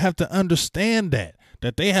have to understand that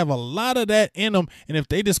they have a lot of that in them. And if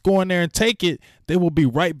they just go in there and take it, they will be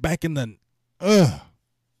right back in the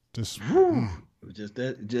Just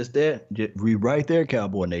that. We right there,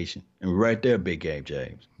 Cowboy Nation, and we right there, Big Game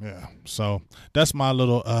James. Yeah. So that's my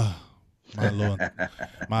little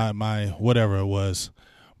my whatever it was.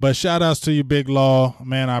 But shout outs to you, Big Law.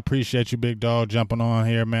 Man, I appreciate you, Big Dog, jumping on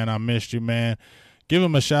here, man. I missed you, man. Give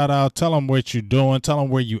him a shout out. Tell him what you're doing. Tell him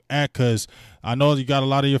where you at, because I know you got a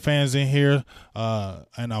lot of your fans in here,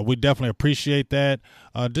 and we definitely appreciate that.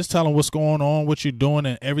 Just tell them what's going on, what you're doing,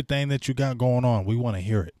 and everything that you got going on. We want to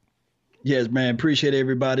hear it. Yes, man. Appreciate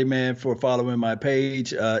everybody, man, for following my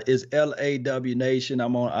page. It's LAW Nation.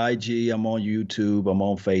 I'm on IG. I'm on YouTube. I'm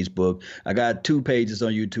on Facebook. I got 2 pages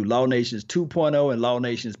on YouTube, Law Nations 2.0 and Law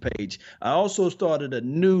Nations page. I also started a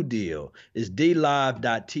new deal. It's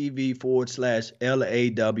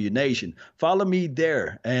dlive.tv/LAW Nation. Follow me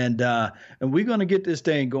there. And we're going to get this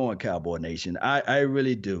thing going, Cowboy Nation. I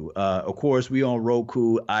really do. Of course, we on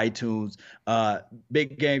Roku, iTunes.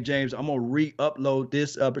 Big Game James, I'm going to re-upload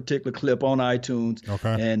this particular clip on iTunes,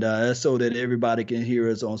 and so that everybody can hear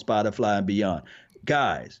us on Spotify and beyond.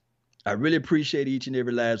 Guys, I really appreciate each and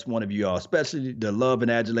every last one of you all, especially the love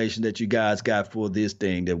and adulation that you guys got for this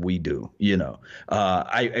thing that we do. You know,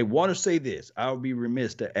 I want to say this. I would be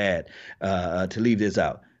remiss to add, to leave this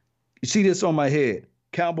out. You see this on my head,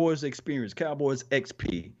 Cowboys Experience, Cowboys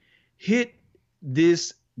XP. Hit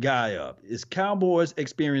this guy up. It's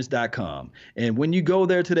cowboysexperience.com. And when you go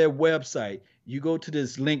there to their website, you go to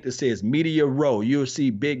this link that says Media Row. You'll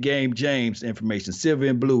see Big Game James information, Silver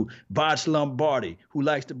and Blue, Botch Lombardi, who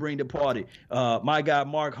likes to bring the party, my guy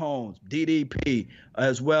Mark Holmes, DDP,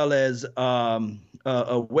 as well as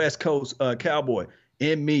a West Coast Cowboy,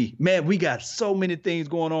 and me. Man, we got so many things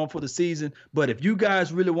going on for the season. But if you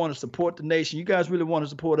guys really want to support the nation, you guys really want to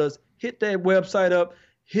support us, hit that website up,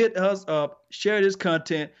 hit us up, share this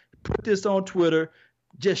content, put this on Twitter.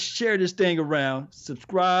 Just share this thing around,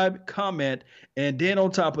 subscribe, comment, and then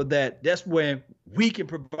on top of that, that's when we can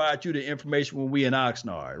provide you the information when we in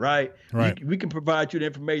Oxnard, right? We can provide you the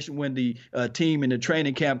information when the team in the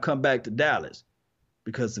training camp come back to Dallas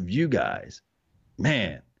because of you guys.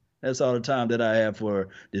 Man, that's all the time that I have for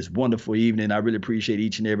this wonderful evening. I really appreciate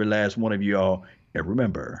each and every last one of you all. And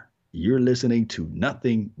remember, you're listening to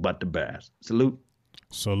nothing but the best. Salute.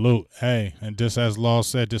 Salute. Hey, and just as Law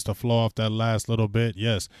said, just to flow off that last little bit,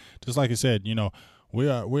 yes, just like you said, you know, we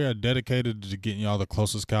are dedicated to getting y'all the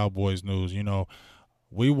closest Cowboys news. You know,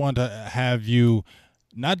 we want to have you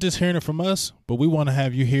not just hearing it from us, but we want to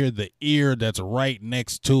have you hear the ear that's right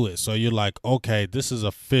next to it. So you're like, okay, this is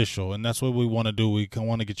official, and that's what we want to do. We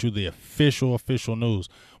want to get you the official news.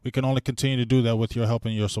 We can only continue to do that with your help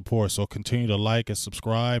and your support. So continue to like and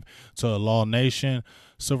subscribe to Law Nation,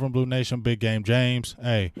 Silver and Blue Nation, Big Game James.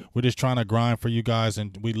 Hey, we're just trying to grind for you guys,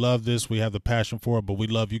 and we love this. We have the passion for it, but we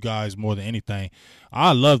love you guys more than anything.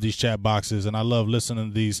 I love these chat boxes, and I love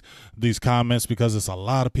listening to these comments because it's a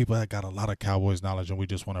lot of people that got a lot of Cowboys knowledge, and we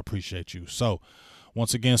just want to appreciate you. So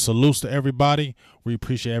once again, salutes to everybody. We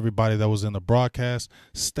appreciate everybody that was in the broadcast.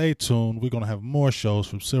 Stay tuned. We're going to have more shows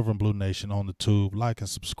from Silver and Blue Nation on the tube. Like and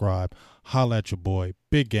subscribe. Holla at your boy,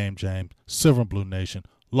 Big Game James, Silver and Blue Nation,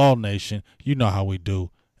 Law Nation. You know how we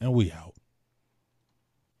do, and we out.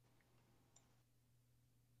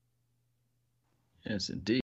 Yes, indeed.